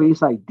whole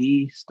Face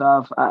ID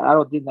stuff, I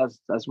don't think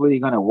that's really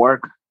gonna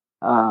work.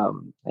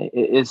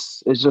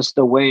 It's just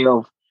a way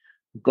of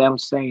them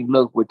saying,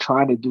 "Look, we're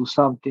trying to do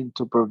something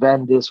to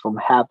prevent this from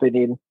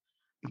happening."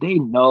 They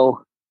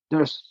know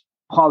there's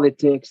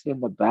politics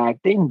in the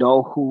back. They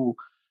know who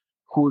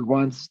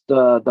runs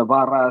the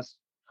barras,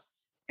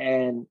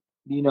 and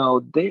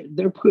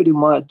they're pretty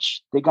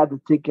much, they got the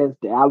tickets,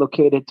 they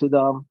allocated to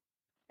them,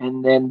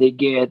 and then they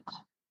get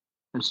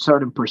a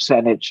certain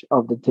percentage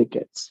of the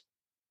tickets.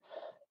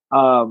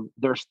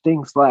 There's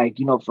things like,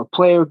 if a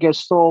player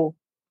gets sold,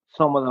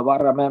 some of the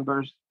barra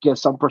members get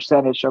some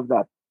percentage of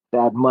that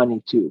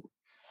money too.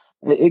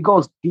 It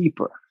goes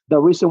deeper. The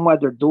reason why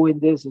they're doing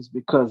this is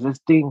because this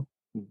thing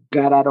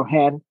got out of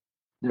hand.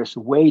 There's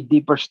way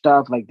deeper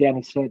stuff, like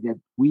Danny said, that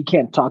we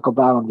can't talk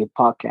about on the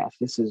podcast.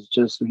 This is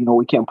just,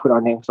 we can't put our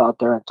names out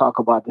there and talk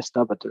about this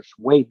stuff, but there's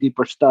way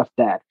deeper stuff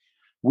that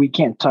we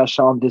can't touch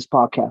on this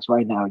podcast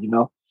right now,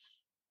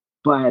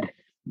 But,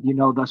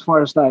 as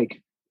far as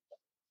like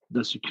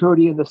the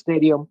security in the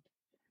stadium,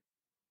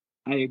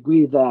 I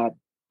agree that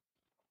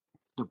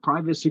the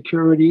private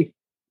security,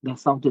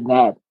 that's something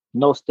that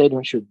no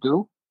stadium should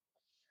do.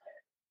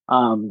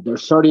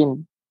 There's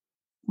certain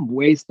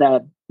ways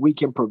that we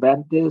can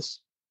prevent this,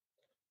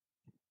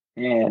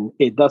 and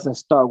it doesn't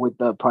start with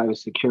the private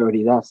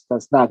security.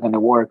 That's not going to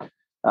work.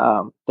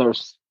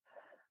 There's,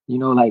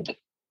 like,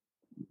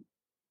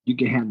 you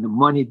can have the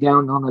money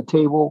down on the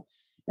table,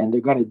 and they're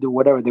going to do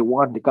whatever they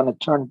want. They're going to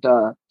turn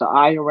the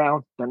eye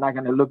around. They're not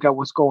going to look at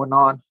what's going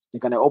on. They're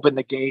going to open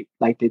the gate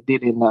like they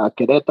did in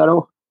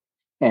Querétaro,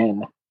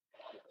 and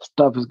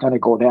stuff is going to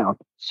go down.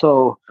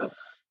 So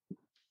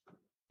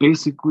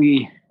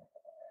basically,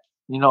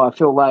 I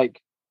feel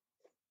like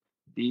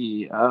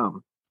the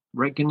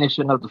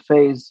recognition of the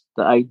face,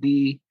 the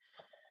ID,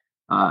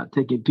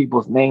 taking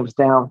people's names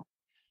down,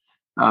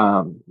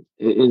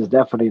 is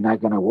definitely not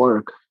going to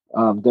work.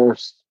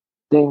 There's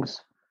things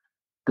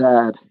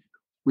that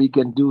we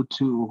can do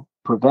to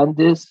prevent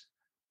this.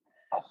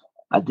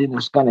 I think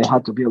there's going to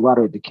have to be a lot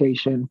of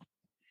education.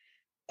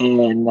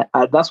 And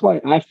that's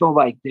why I feel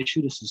like they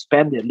should have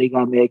suspended Liga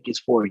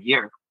MX for a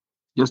year,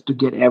 just to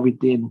get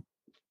everything,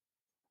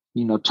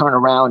 turn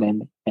around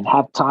and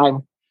have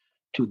time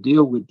to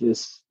deal with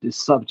this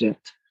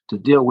subject, to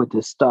deal with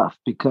this stuff,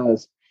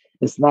 because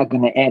it's not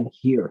going to end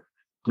here.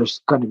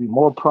 There's going to be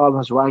more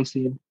problems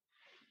rising.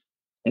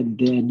 And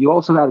then you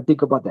also got to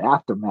think about the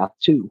aftermath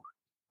too.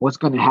 What's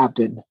going to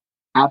happen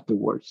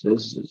afterwards?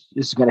 This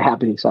is going to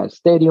happen inside the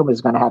stadium.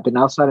 It's going to happen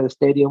outside of the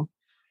stadium.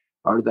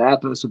 Are the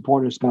athlete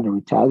supporters going to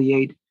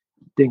retaliate?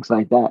 Things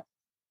like that.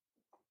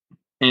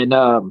 And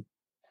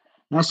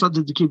that's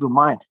something to keep in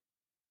mind,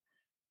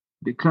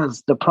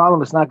 because the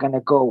problem is not going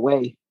to go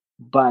away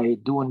by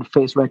doing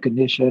face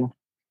recognition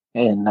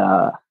and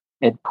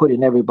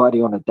putting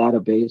everybody on a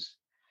database.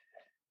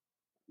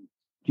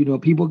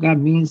 People got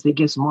means, they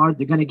get smart,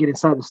 they're going to get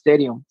inside the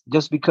stadium.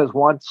 Just because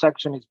one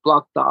section is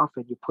blocked off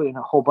and you put in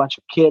a whole bunch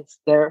of kids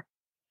there,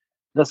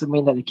 doesn't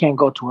mean that they can't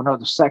go to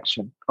another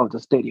section of the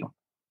stadium.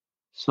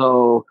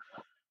 So,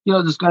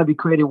 there's going to be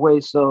creative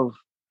ways of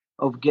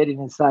getting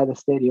inside the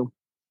stadium.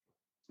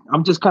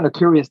 I'm just kind of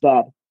curious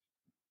that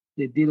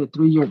they did a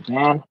 3-year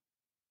ban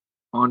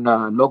on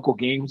local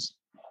games,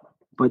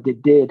 but they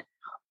did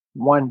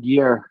 1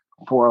 year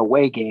for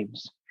away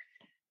games.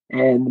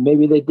 And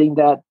maybe they think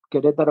that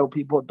Querétaro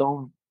people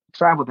don't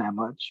travel that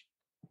much.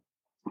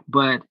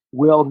 But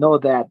we all know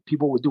that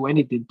people would do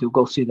anything to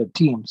go see their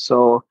team.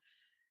 So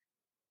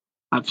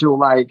I feel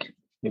like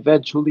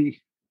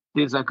eventually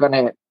things are going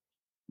to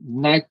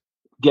not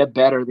get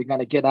better. They're going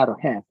to get out of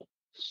hand.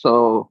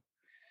 So,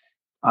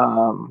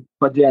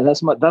 but yeah,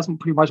 that's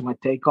pretty much my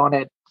take on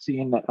it.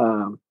 Seeing,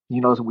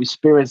 we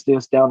experienced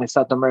this down in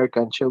South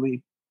America and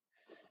Chile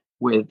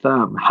with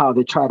how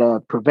they try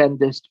to prevent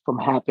this from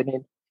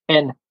happening.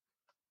 And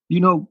you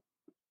know,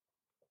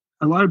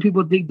 a lot of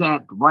people think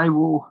that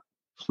rival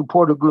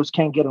supporter groups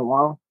can't get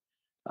along.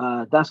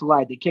 That's a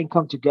lie. They can't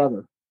come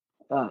together.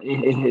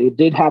 It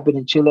did happen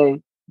in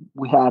Chile.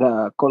 We had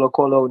Colo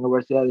Colo,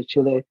 Universidad de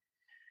Chile.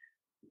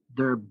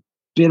 They're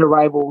bitter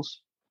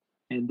rivals,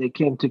 and they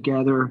came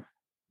together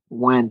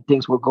when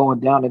things were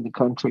going down in the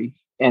country,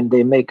 and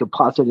they make a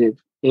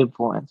positive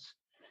influence.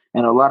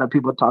 And a lot of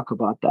people talk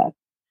about that.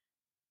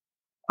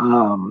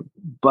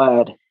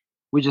 But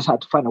we just have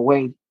to find a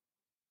way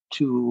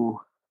to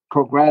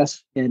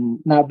progress and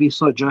not be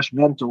so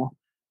judgmental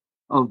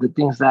of the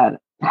things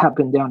that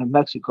happened down in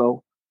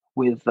Mexico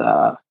with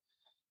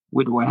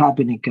what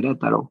happened in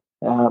Querétaro.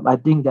 I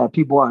think that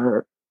people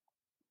are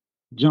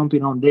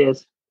jumping on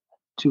this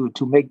to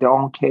make their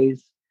own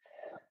case,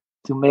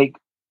 to make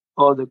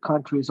other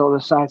countries, other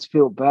sides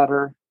feel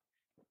better.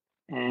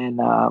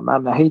 And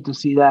I hate to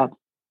see that,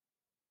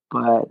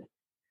 but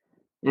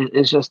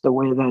it's just the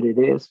way that it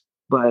is.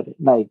 But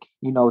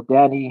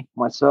Danny,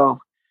 myself,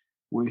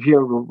 we're here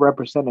to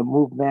represent a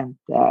movement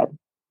that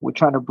we're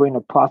trying to bring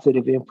a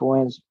positive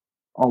influence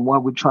on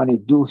what we're trying to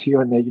do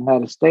here in the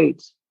United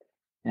States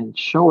and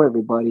show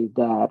everybody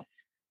that,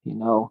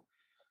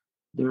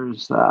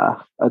 there's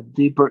a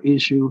deeper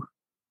issue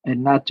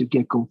and not to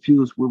get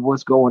confused with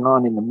what's going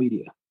on in the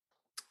media.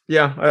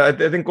 Yeah, I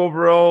think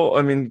overall,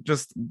 I mean,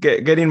 just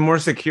getting more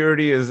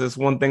security is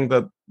one thing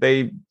that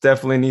they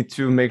definitely need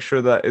to make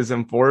sure that is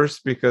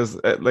enforced, because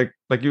like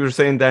you were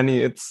saying,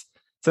 Danny, it's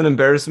an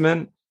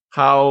embarrassment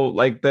how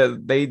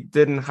that they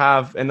didn't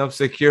have enough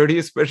security,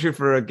 especially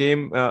for a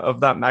game of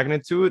that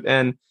magnitude.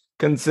 And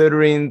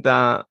considering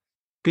that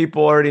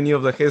people already knew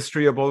of the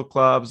history of both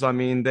clubs, I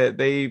mean, that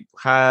they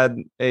had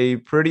a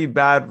pretty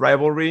bad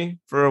rivalry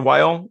for a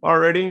while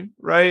already,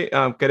 right?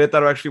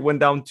 Querétaro actually went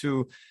down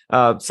to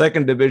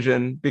second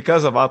division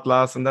because of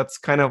Atlas, and that's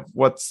kind of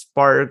what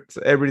sparked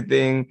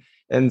everything.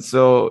 And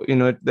so,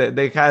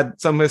 they had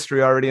some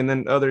history already, and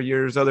then other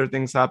years, other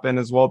things happened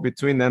as well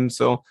between them.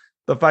 So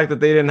the fact that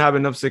they didn't have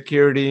enough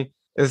security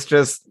is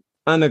just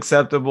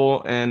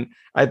unacceptable. And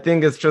I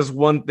think it's just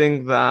one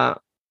thing that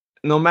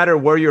no matter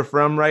where you're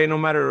from, right, no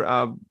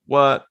matter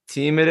what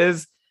team it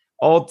is,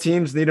 all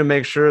teams need to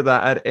make sure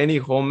that at any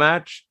home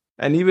match,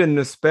 and even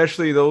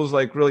especially those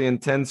like really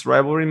intense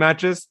rivalry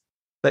matches,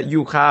 that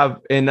you have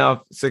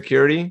enough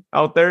security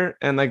out there.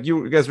 And like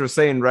you guys were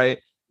saying, right,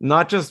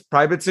 not just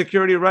private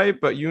security, right,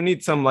 but you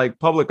need some like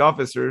public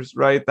officers,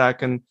 right, that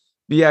can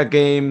be at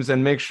games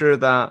and make sure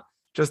that,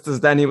 just as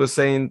Danny was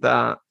saying,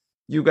 that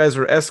you guys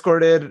were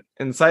escorted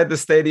inside the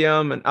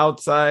stadium and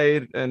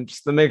outside, and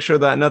just to make sure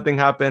that nothing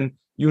happened.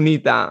 You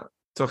need that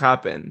to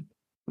happen,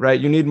 right?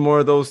 You need more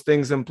of those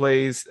things in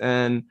place.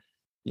 And,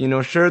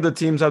 sure, the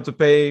teams have to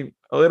pay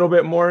a little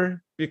bit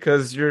more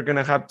because you're going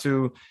to have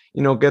to,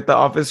 get the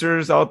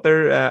officers out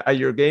there at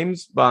your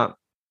games, but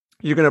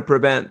you're going to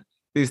prevent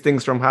these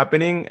things from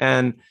happening.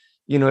 And,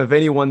 if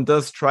anyone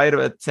does try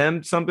to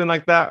attempt something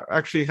like that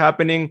actually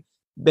happening,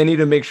 they need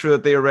to make sure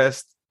that they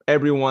arrest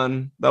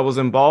everyone that was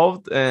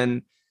involved,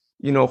 and,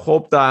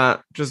 hope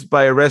that just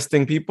by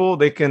arresting people,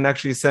 they can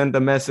actually send a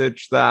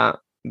message that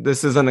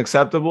this is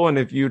unacceptable. And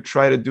if you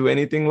try to do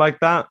anything like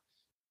that,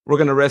 we're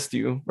going to arrest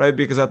you, right?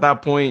 Because at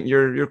that point,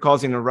 you're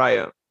causing a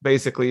riot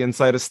basically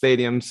inside a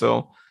stadium.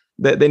 So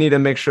they need to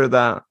make sure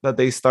that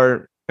they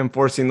start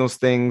enforcing those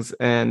things.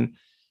 And,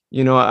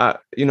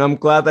 I'm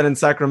glad that in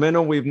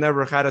Sacramento, we've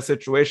never had a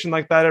situation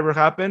like that ever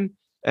happen.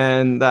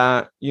 And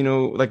that,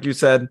 like you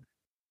said,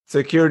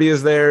 security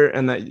is there,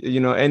 and that,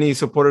 any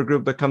supporter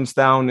group that comes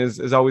down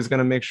is always going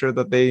to make sure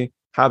that they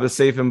have a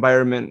safe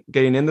environment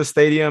getting in the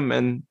stadium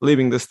and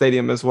leaving the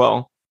stadium as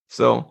well.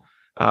 So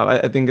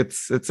I think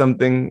it's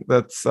something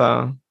that's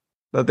that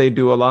they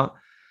do a lot.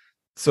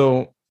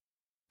 So,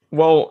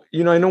 well,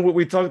 I know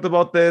we talked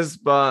about this,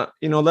 but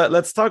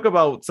let's talk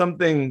about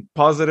something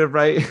positive,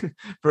 right?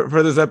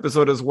 for this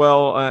episode as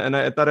well. And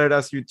I thought I'd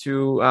ask you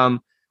to,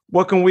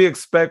 what can we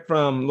expect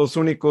from Los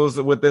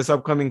Únicos with this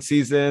upcoming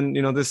season?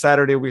 This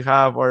Saturday we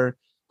have our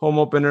home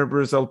opener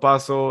versus El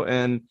Paso,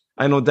 and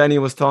I know Danny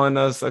was telling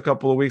us a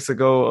couple of weeks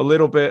ago a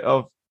little bit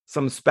of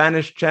some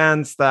Spanish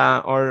chants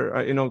that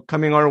are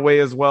coming our way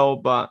as well.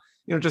 But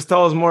just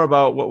tell us more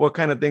about what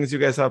kind of things you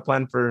guys have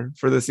planned for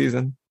the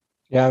season.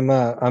 Yeah,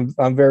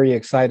 I'm very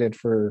excited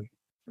for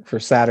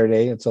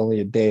Saturday. It's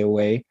only a day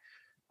away.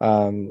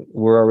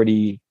 We're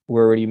already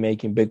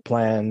making big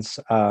plans.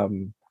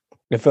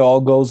 If it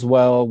all goes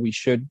well, we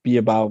should be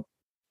about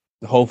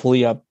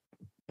hopefully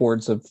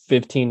upwards of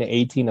 15 to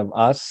 18 of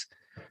us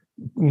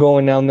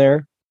going down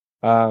there.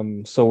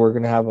 So we're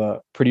going to have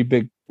a pretty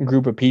big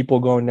group of people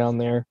going down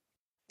there.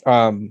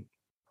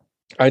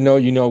 I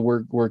know,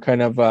 we're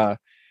kind of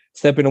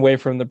stepping away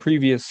from the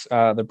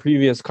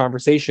previous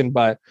conversation,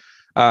 but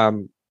I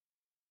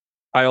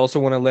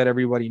also want to let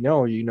everybody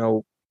know,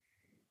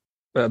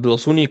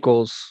 Los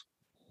Únicos,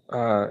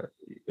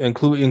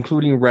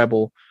 including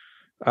Rebel,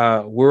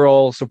 we're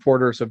all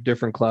supporters of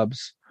different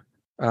clubs.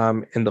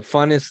 And the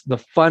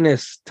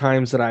funnest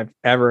times that I've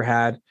ever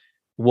had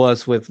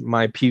was with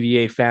my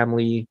PVA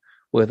family,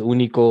 with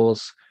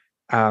Unicos,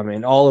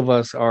 and all of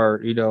us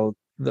are,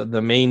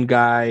 the main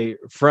guy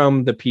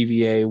from the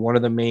PVA. One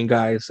of the main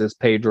guys is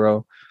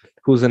Pedro,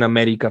 who's an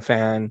America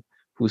fan,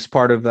 who's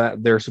part of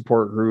their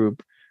support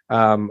group.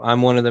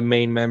 I'm one of the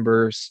main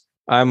members.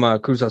 I'm a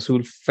Cruz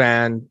Azul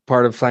fan,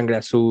 part of Sangre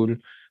Azul.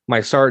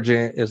 My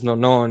sergeant is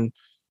Nonon.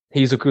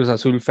 He's a Cruz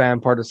Azul fan,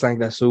 part of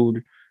Sangre Azul.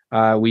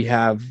 We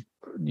have,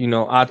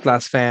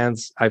 Atlas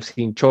fans. I've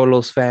seen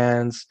Cholos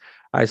fans.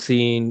 I've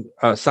seen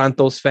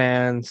Santos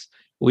fans.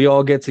 We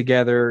all get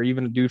together,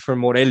 even a dude from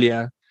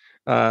Morelia,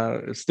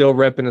 still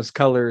repping his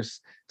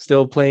colors,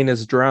 still playing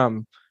his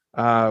drum.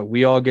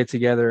 We all get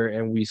together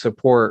and we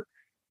support.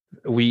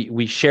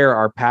 We share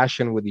our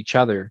passion with each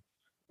other,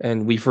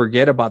 and we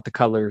forget about the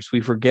colors.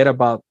 We forget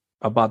about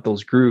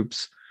those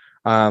groups,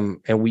 and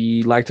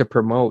we like to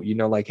promote.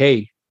 Like,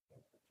 hey,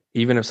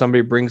 even if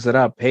somebody brings it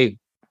up, hey,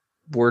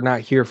 we're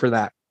not here for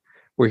that.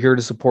 We're here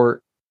to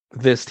support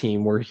this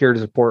team. We're here to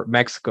support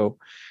Mexico.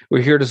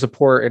 We're here to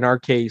support, in our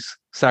case,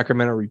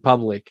 Sacramento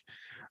Republic.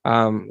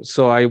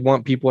 So I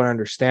want people to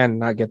understand and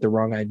not get the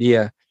wrong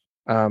idea.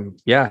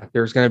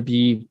 There's going to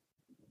be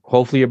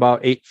hopefully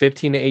about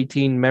 15 to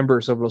 18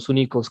 members of Los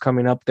Unicos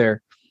coming up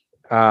there.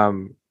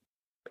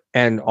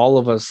 And all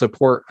of us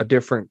support a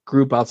different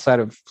group outside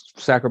of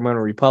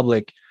Sacramento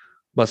Republic.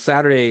 But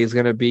Saturday is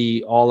going to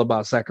be all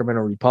about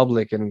Sacramento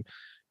Republic, and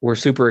we're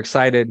super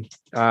excited.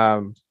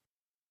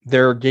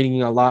 They're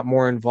getting a lot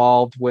more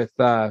involved with,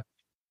 the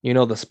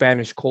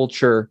Spanish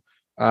culture,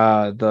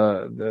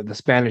 the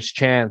Spanish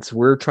chants.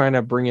 We're trying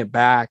to bring it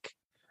back.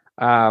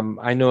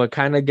 I know it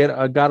kind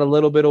of got a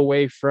little bit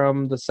away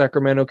from the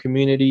Sacramento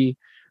community.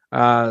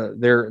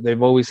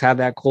 They've always had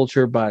that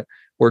culture, but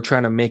we're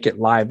trying to make it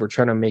live. We're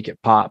trying to make it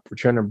pop. We're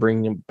trying to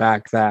bring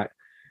back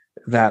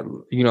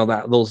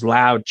those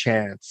loud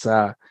chants,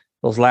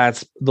 those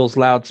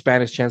loud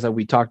Spanish chants that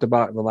we talked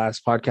about in the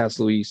last podcast,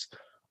 Luis.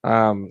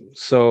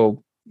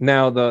 So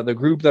now the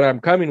group that I'm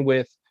coming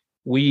with,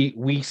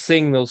 we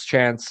sing those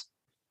chants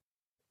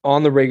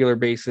on the regular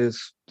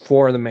basis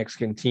for the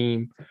Mexican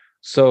team.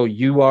 So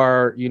you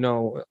are,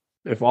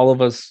 if all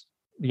of us,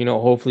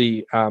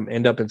 hopefully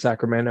end up in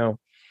Sacramento,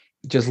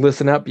 just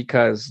listen up,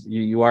 because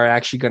you are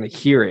actually going to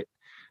hear it.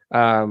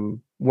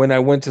 When I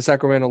went to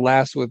Sacramento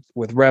last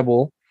with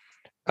Rebel,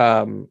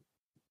 a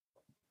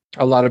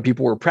lot of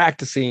people were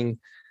practicing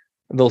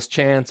those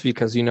chants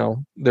because,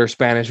 they're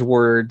Spanish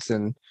words,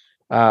 and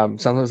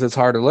sometimes it's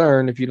hard to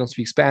learn if you don't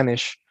speak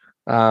Spanish.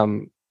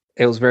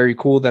 It was very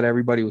cool that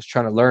everybody was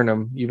trying to learn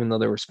them, even though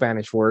they were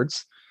Spanish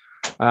words.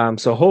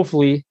 So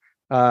hopefully,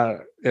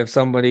 if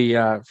somebody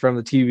from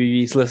the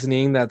TVV is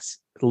listening that's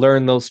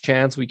learned those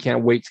chants, we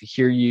can't wait to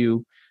hear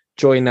you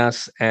join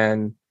us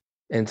and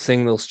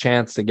sing those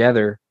chants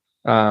together.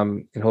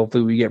 And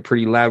hopefully we get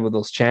pretty loud with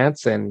those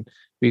chants, and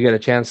we get a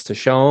chance to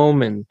show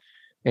them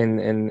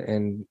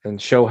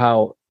and show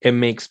how it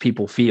makes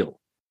people feel,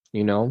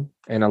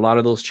 And a lot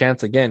of those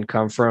chants, again,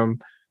 come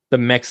from the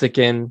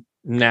Mexican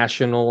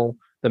national,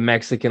 the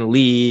Mexican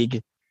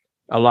league.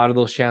 A lot of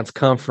those chants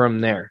come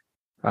from there,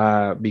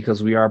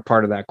 because we are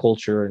part of that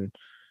culture,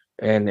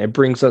 and it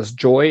brings us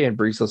joy and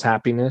brings us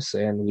happiness,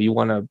 and we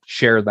want to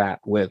share that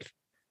with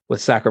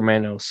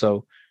Sacramento.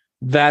 So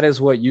that is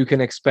what you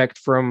can expect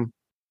from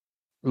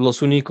Los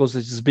Unicos,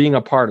 is just being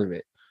a part of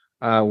it.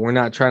 We're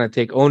not trying to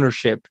take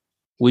ownership.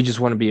 We just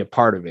want to be a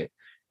part of it,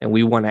 and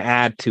we want to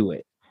add to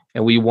it,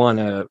 and we want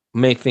to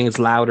make things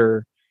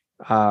louder,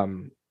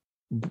 bring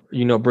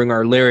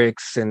our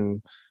lyrics,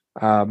 and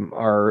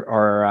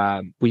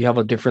we have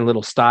a different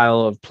little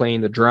style of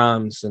playing the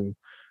drums, and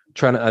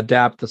trying to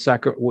adapt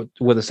with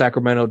the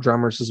Sacramento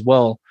drummers as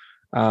well,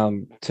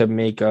 to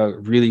make a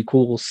really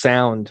cool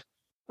sound,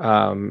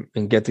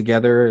 and get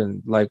together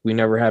and like we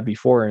never had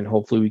before, and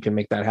hopefully we can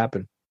make that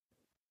happen.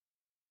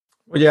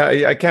 Well,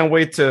 yeah, I can't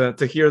wait to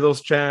hear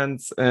those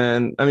chants.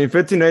 And I mean,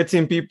 15 to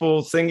 18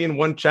 people singing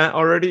one chant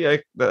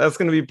already, that's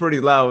going to be pretty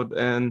loud.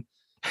 And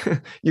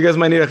you guys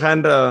might need to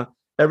hand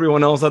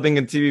everyone else, I think,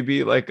 in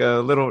TVB, like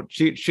a little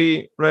cheat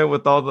sheet, right,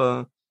 with all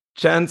the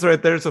chants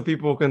right there, so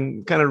people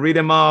can kind of read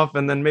them off.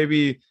 And then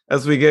maybe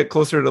as we get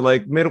closer to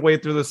like midway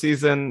through the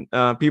season,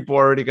 people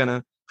are already going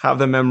to have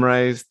them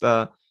memorized,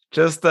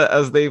 just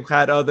as they've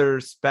had other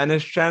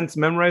Spanish chants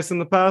memorized in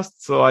the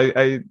past. So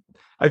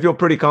I feel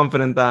pretty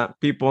confident that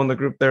people in the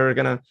group there are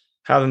going to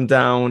have them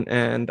down.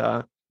 And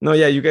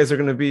you guys are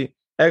going to be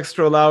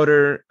extra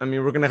louder. I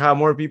mean, we're going to have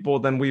more people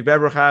than we've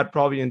ever had,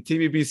 probably in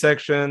TVB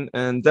section,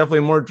 and definitely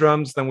more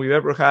drums than we've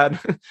ever had.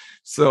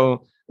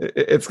 So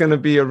it's going to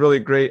be a really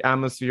great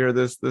atmosphere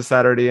this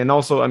Saturday. And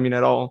also, I mean,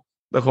 at all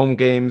the home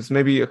games,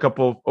 maybe a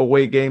couple of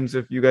away games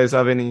if you guys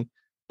have any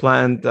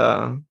planned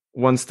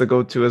ones to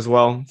go to as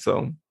well.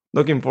 So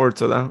looking forward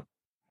to that.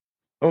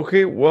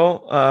 Okay,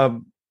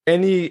 well,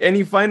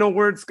 any final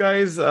words,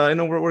 guys? I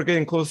know we're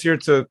getting close here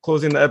to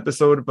closing the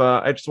episode,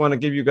 but I just want to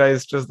give you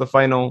guys just the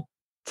final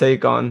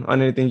take on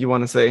anything you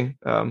want to say.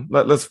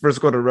 Let's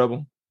first go to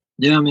Rebel.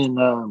 Yeah, I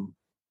mean,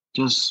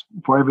 just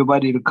for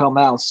everybody to come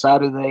out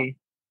Saturday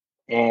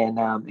and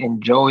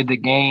enjoy the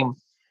game.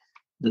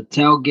 The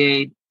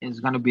tailgate is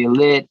going to be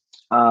lit.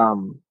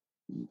 Come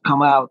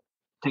out,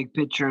 take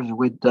pictures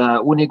with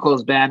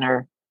Unico's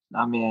banner.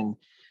 I mean,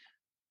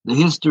 the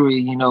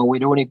history,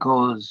 with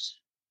Unico's,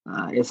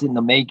 it's in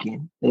the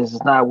making. This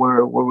is not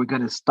where we're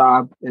going to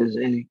stop.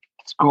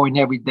 It's growing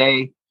every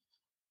day.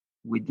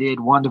 We did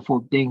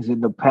wonderful things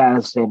in the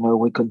past, and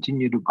we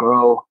continue to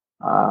grow.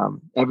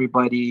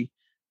 Everybody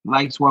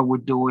likes what we're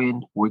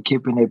doing. We're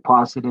keeping it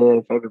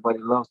positive. Everybody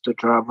loves the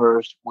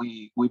drummers.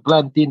 We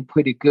blend in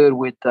pretty good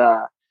with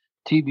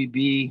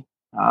TBB.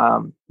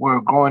 We're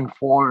a growing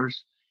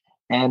force,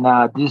 and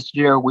this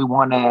year we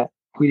want to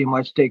pretty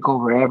much take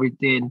over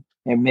everything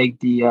and make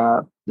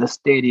the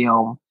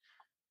stadium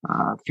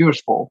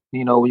fearful.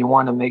 We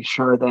want to make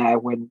sure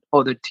that when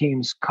other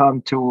teams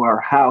come to our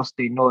house,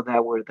 they know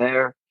that we're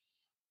there.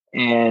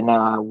 And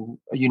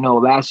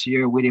last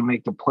year we didn't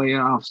make the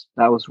playoffs.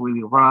 That was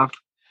really rough.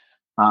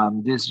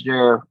 This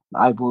year,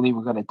 I believe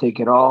we're going to take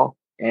it all,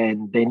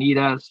 and they need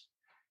us.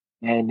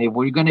 And if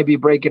we're going to be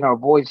breaking our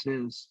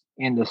voices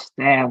in the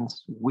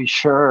stands, we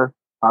sure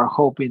are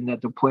hoping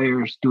that the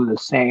players do the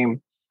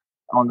same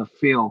on the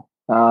field.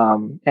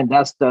 And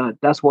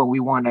that's what we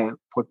want to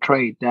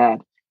portray, that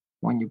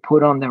when you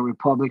put on the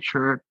Republic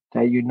shirt,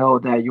 that you know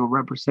that you're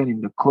representing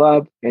the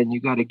club and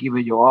you got to give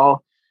it your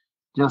all.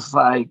 Just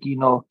like,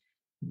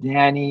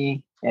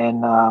 Danny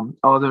and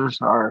others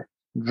are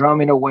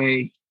drumming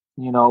away,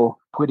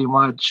 pretty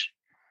much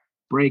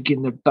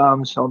breaking their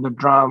thumbs on the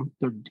drum.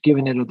 They're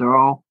giving it their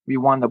all. We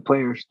want the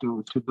players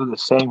to do the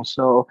same.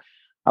 So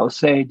I would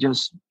say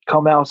just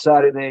come out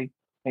Saturday,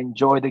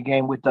 enjoy the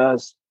game with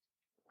us,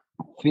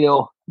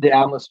 feel the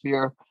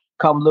atmosphere,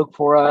 come look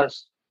for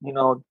us.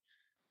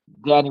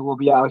 Danny will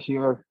be out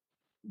here.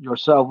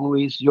 Yourself,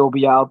 Luis, you'll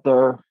be out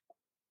there.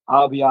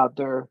 I'll be out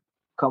there.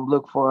 Come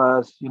look for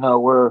us.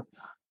 We're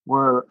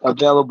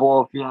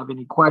available if you have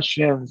any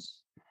questions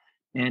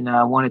and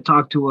want to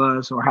talk to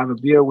us or have a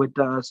beer with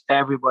us.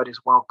 Everybody's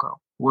welcome.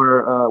 We're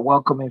a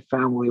welcoming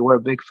family. We're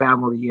a big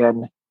family,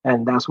 and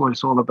that's what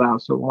it's all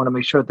about. So we want to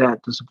make sure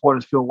that the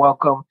supporters feel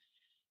welcome.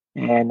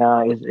 And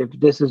if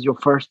this is your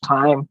first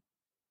time,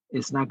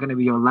 it's not going to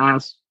be your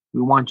last.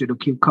 We want you to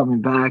keep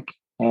coming back,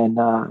 and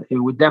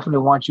we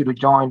definitely want you to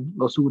join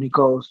Los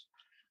Unicos.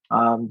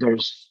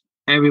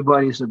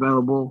 Everybody's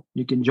available.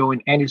 You can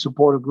join any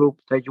supporter group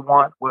that you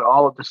want. We're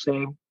all the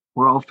same.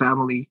 We're all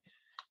family.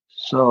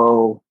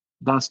 So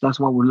that's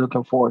what we're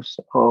looking for.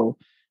 So,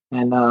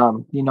 and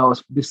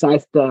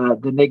besides the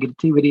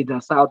negativity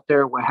that's out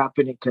there, what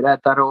happened in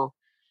Querétaro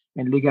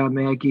and Liga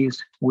MX,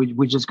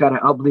 we just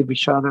gotta uplift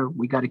each other.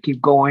 We gotta keep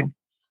going.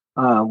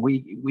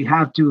 We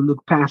have to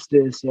look past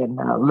this and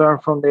learn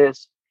from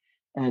this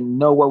and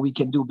know what we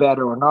can do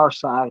better on our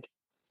side,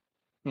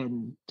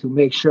 and to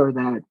make sure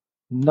that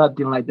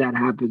nothing like that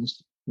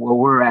happens where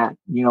we're at,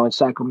 in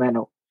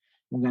Sacramento.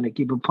 We're going to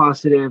keep it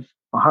positive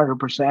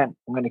 100%.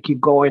 We're going to keep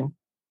going,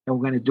 and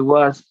we're going to do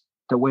us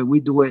the way we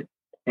do it.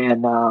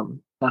 And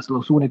that's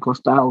Los Unicos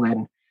style.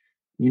 And,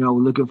 we're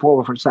looking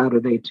forward for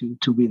Saturday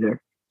to be there.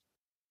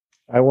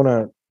 I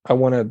want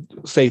to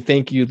say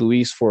thank you,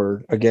 Luis,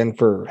 for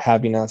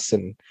having us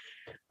and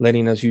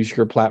letting us use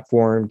your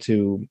platform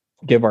to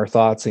give our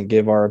thoughts and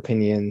give our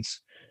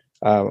opinions.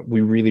 We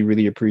really,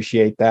 really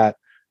appreciate that.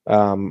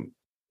 And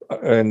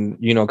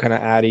kind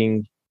of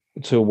adding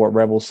to what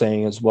Rebel's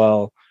saying as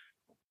well,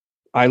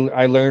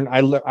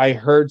 I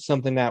heard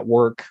something at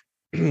work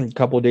a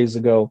couple of days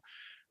ago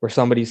where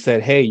somebody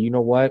said, hey, you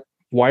know what,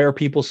 why are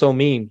people so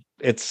mean?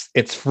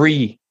 It's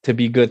free to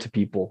be good to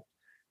people.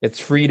 It's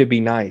free to be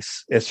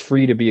nice. It's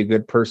free to be a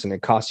good person.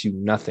 It costs you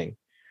nothing.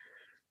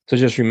 So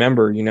just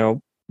remember,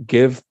 be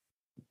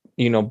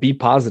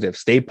positive,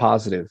 stay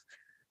positive.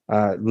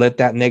 Let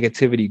that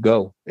negativity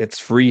go. It's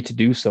free to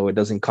do so. It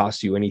doesn't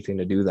cost you anything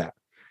to do that.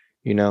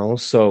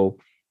 So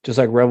just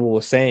like Rebel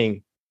was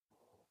saying,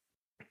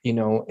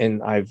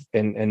 and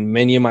and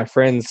many of my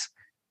friends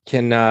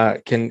can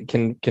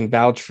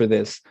vouch for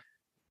this.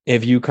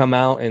 If you come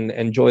out and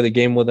enjoy the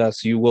game with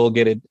us, you will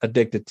get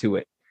addicted to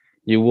it.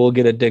 You will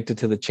get addicted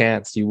to the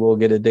chants. You will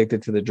get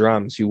addicted to the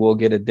drums. You will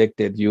get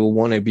addicted. You'll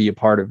want to be a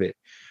part of it.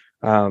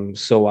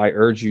 So I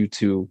urge you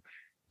to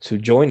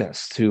join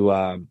us,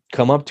 to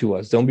come up to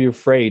us. Don't be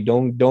afraid.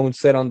 Don't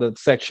sit on the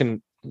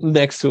section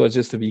next to us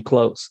just to be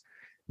close.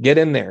 Get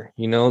in there,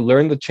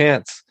 learn the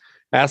chants.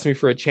 Ask me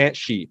for a chant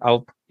sheet.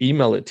 I'll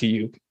email it to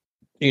you.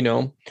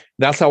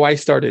 That's how I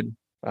started.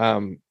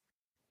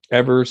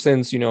 Ever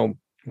since,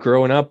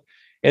 growing up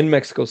in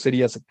Mexico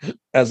City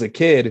as a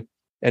kid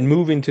and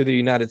moving to the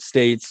United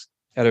States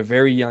at a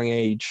very young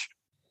age,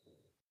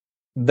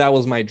 that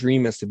was my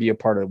dream, is to be a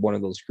part of one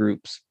of those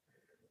groups.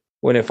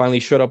 When it finally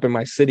showed up in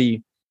my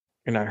city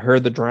and I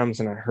heard the drums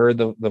and I heard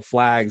the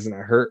flags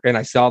and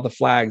I saw the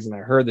flags and I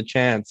heard the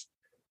chants,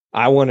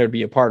 I wanted to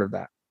be a part of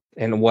that.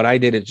 And what I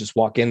did is just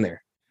walk in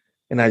there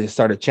and I just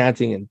started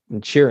chanting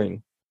and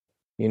cheering,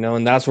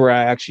 and that's where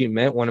I actually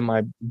met one of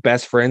my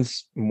best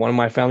friends, one of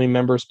my family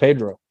members,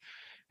 Pedro.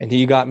 And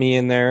he got me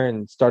in there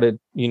and started,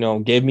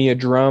 gave me a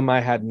drum.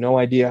 I had no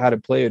idea how to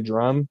play a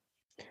drum,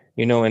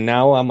 and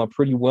now I'm a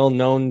pretty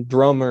well-known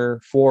drummer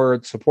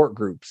for support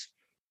groups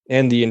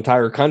in the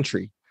entire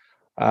country.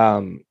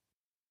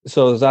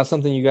 So is that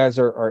something you guys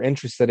are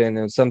interested in,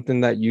 and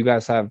something that you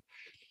guys have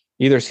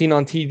either seen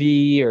on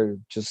TV or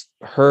just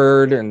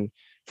heard and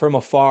from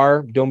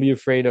afar? Don't be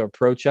afraid to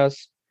approach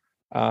us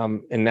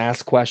and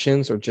ask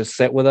questions, or just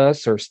sit with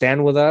us or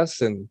stand with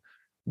us and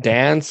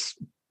dance,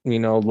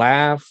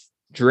 laugh,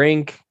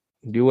 drink,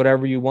 do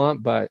whatever you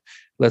want. But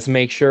let's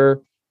make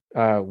sure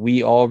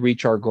we all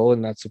reach our goal,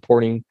 and that's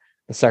supporting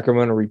the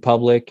Sacramento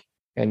Republic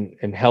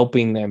and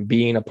helping them,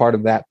 being a part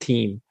of that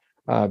team,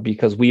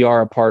 because we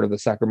are a part of the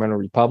Sacramento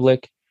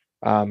Republic.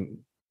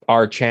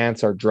 Our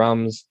chants, our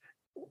drums,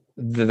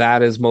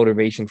 that is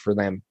motivation for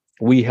them.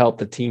 We help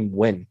the team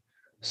win.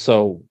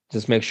 So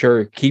just make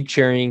sure, keep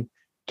cheering,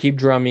 keep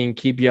drumming,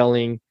 keep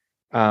yelling,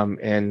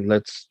 and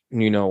let's,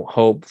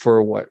 hope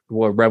for what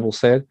Rebel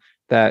said,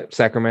 that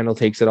Sacramento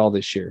takes it all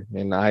this year.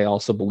 And I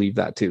also believe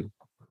that too.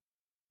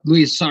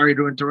 Luis, sorry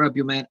to interrupt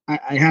you, man.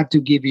 I have to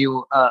give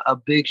you a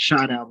big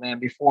shout out, man,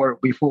 before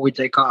we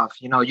take off.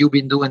 You've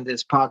been doing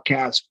this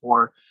podcast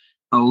for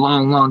a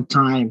long, long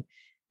time.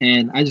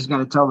 And I just got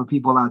to tell the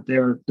people out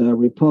there, the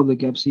Republic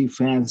FC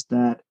fans,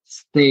 that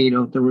State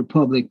of the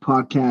Republic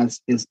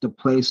podcast is the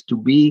place to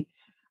be.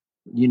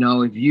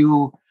 If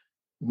you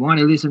want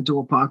to listen to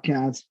a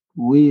podcast,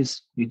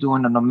 Luis, you're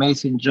doing an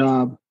amazing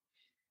job.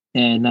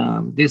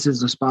 And this is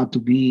the spot to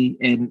be.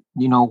 And,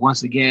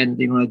 once again,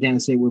 again,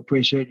 say we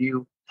appreciate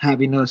you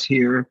having us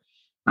here.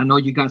 I know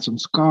you got some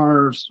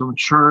scarves, some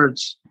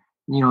shirts,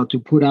 to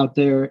put out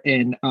there.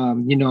 And,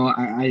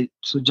 I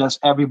suggest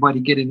everybody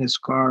getting a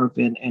scarf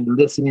and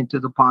listening to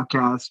the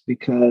podcast,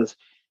 because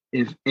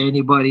if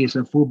anybody is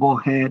a football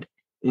head,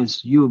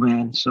 it's you,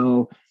 man.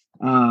 So,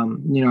 I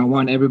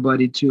want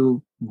everybody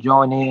to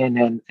join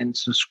in and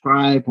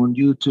subscribe on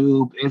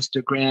YouTube,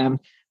 Instagram,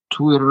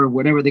 Twitter,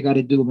 whatever they got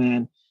to do,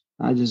 man.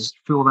 I just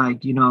feel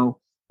like,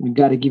 we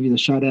got to give you the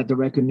shout out, the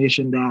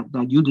recognition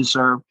that you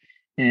deserve,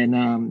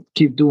 and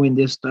keep doing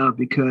this stuff.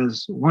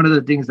 Because one of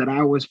the things that I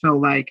always felt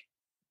like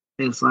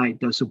is like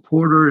the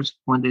supporters,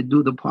 when they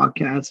do the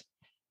podcast,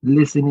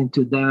 listening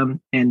to them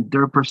and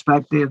their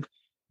perspective,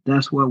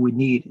 that's what we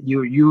need.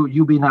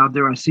 You being out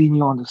there, I've seen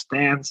you on the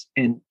stands,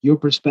 and your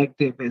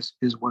perspective is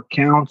what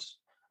counts.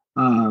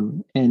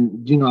 And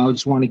I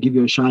just want to give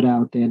you a shout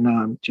out,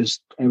 and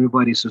just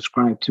everybody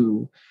subscribe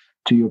to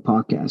your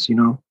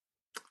podcast.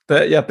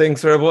 Yeah,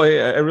 thanks, Rebel.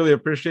 I really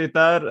appreciate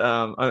that.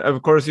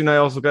 Of course, I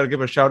also got to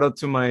give a shout out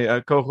to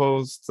my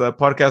co-hosts,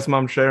 podcast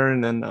mom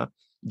Sharon and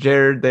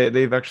Jared.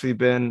 They've actually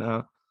been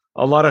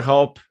a lot of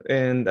help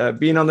in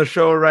being on the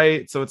show,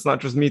 right? So it's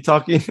not just me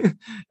talking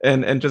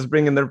and just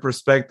bringing their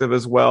perspective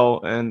as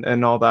well,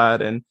 and all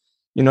that. And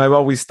I've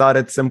always thought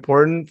it's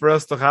important for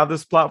us to have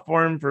this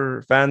platform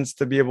for fans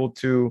to be able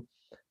to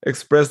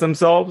express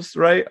themselves,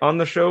 right, on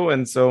the show.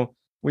 And so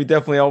we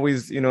definitely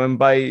always,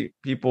 invite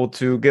people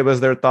to give us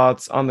their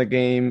thoughts on the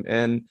game.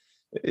 And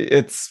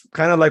it's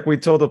kind of like we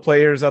told the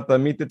players at the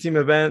Meet the Team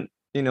event,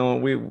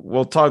 we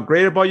will talk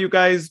great about you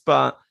guys,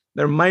 but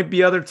there might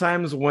be other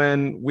times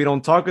when we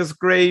don't talk as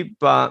great,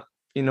 but,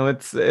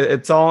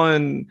 it's all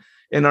in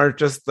our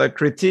just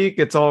critique.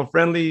 It's all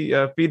friendly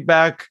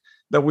feedback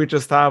that we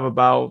just have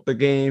about the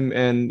game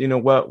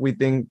and, what we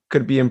think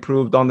could be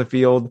improved on the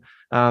field.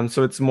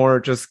 So it's more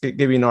just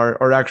giving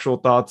our actual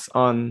thoughts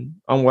on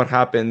what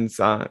happens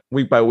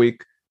week by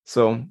week.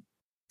 So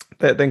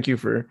thank you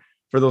for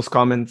those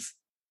comments,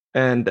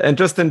 and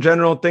just in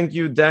general, thank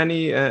you,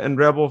 Danny and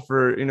Rebel,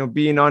 for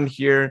being on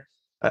here.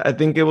 I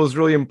think it was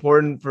really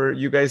important for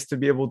you guys to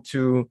be able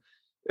to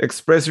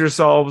express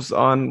yourselves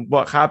on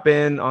what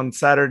happened on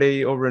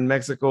Saturday over in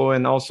Mexico,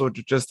 and also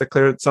just to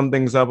clear some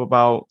things up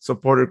about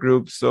supporter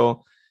groups.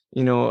 So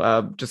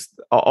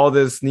just all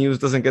this news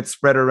doesn't get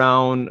spread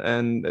around.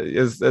 And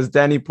as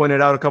Danny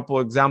pointed out, a couple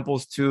of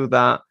examples too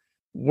that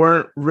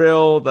weren't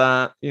real,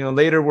 that,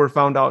 later were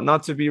found out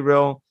not to be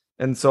real.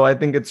 And so I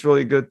think it's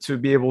really good to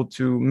be able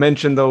to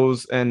mention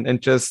those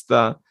and just,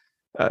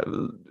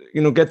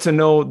 get to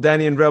know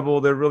Danny and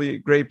Rebel. They're really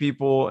great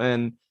people,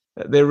 and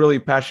they're really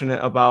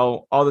passionate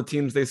about all the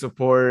teams they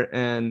support.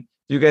 And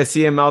you guys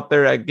see them out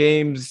there at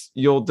games,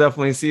 you'll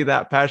definitely see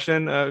that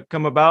passion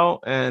come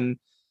about. And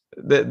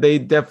they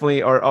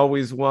definitely are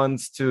always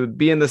ones to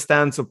be in the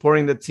stand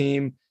supporting the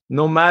team,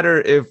 no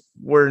matter if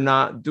we're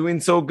not doing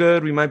so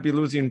good. We might be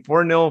losing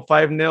 4-0,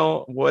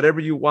 5-0, whatever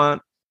you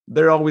want.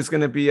 They're always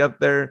going to be up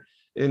there,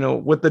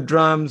 with the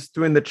drums,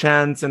 doing the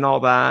chants and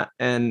all that.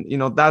 And,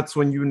 that's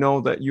when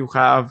that you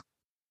have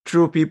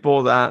true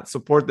people that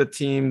support the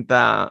team,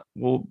 that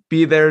will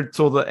be there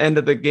till the end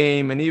of the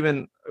game, and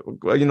even,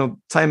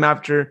 time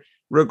after,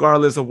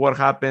 regardless of what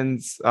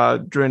happens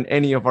during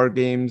any of our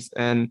games.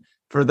 And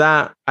for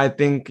that, I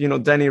think,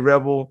 Danny,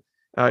 Rebel,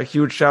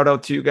 huge shout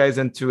out to you guys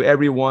and to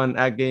everyone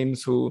at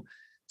games who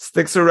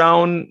sticks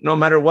around no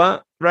matter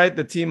what, right?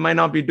 The team might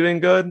not be doing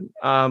good.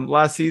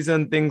 Last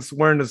season, things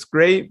weren't as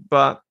great,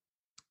 but,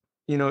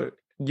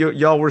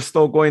 y'all were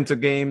still going to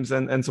games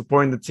and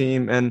supporting the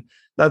team. And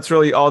that's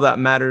really all that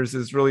matters,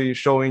 is really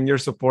showing your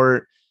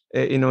support,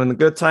 in the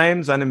good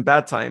times and in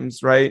bad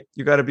times, right?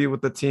 You got to be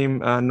with the team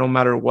no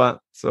matter what.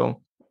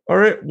 So, all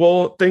right.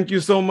 Well, thank you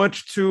so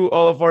much to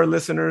all of our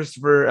listeners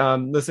for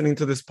listening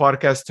to this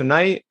podcast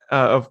tonight.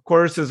 Of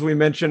course, as we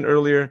mentioned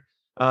earlier,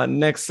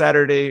 next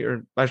Saturday,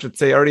 or I should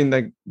say already in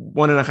like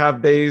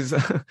 1.5 days,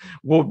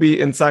 we'll be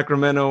in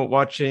Sacramento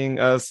watching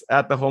us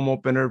at the home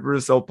opener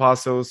versus El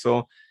Paso.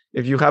 So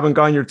if you haven't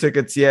gotten your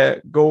tickets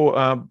yet,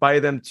 go buy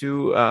them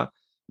too.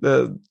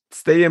 The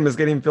stadium is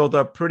getting filled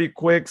up pretty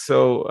quick.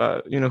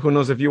 So, who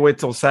knows, if you wait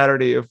till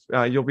Saturday, if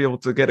you'll be able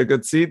to get a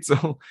good seat.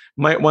 So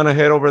might want to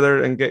head over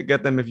there and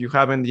get them if you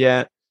haven't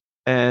yet.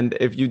 And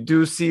if you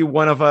do see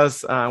one of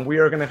us, we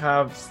are going to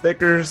have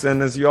stickers.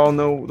 And as you all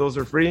know, those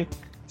are free.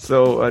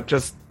 So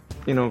just,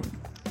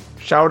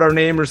 shout our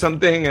name or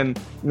something, and,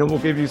 we'll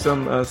give you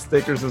some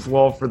stickers as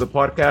well for the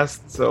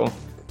podcast. So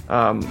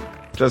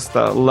just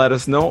let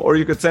us know, or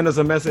you could send us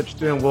a message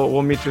too, and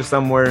we'll meet you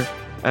somewhere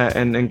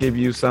and give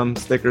you some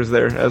stickers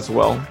there as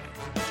well.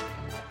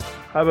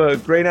 Have a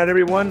great night,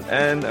 everyone,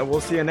 and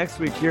we'll see you next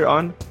week here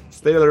on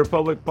State of the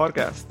Republic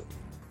podcast.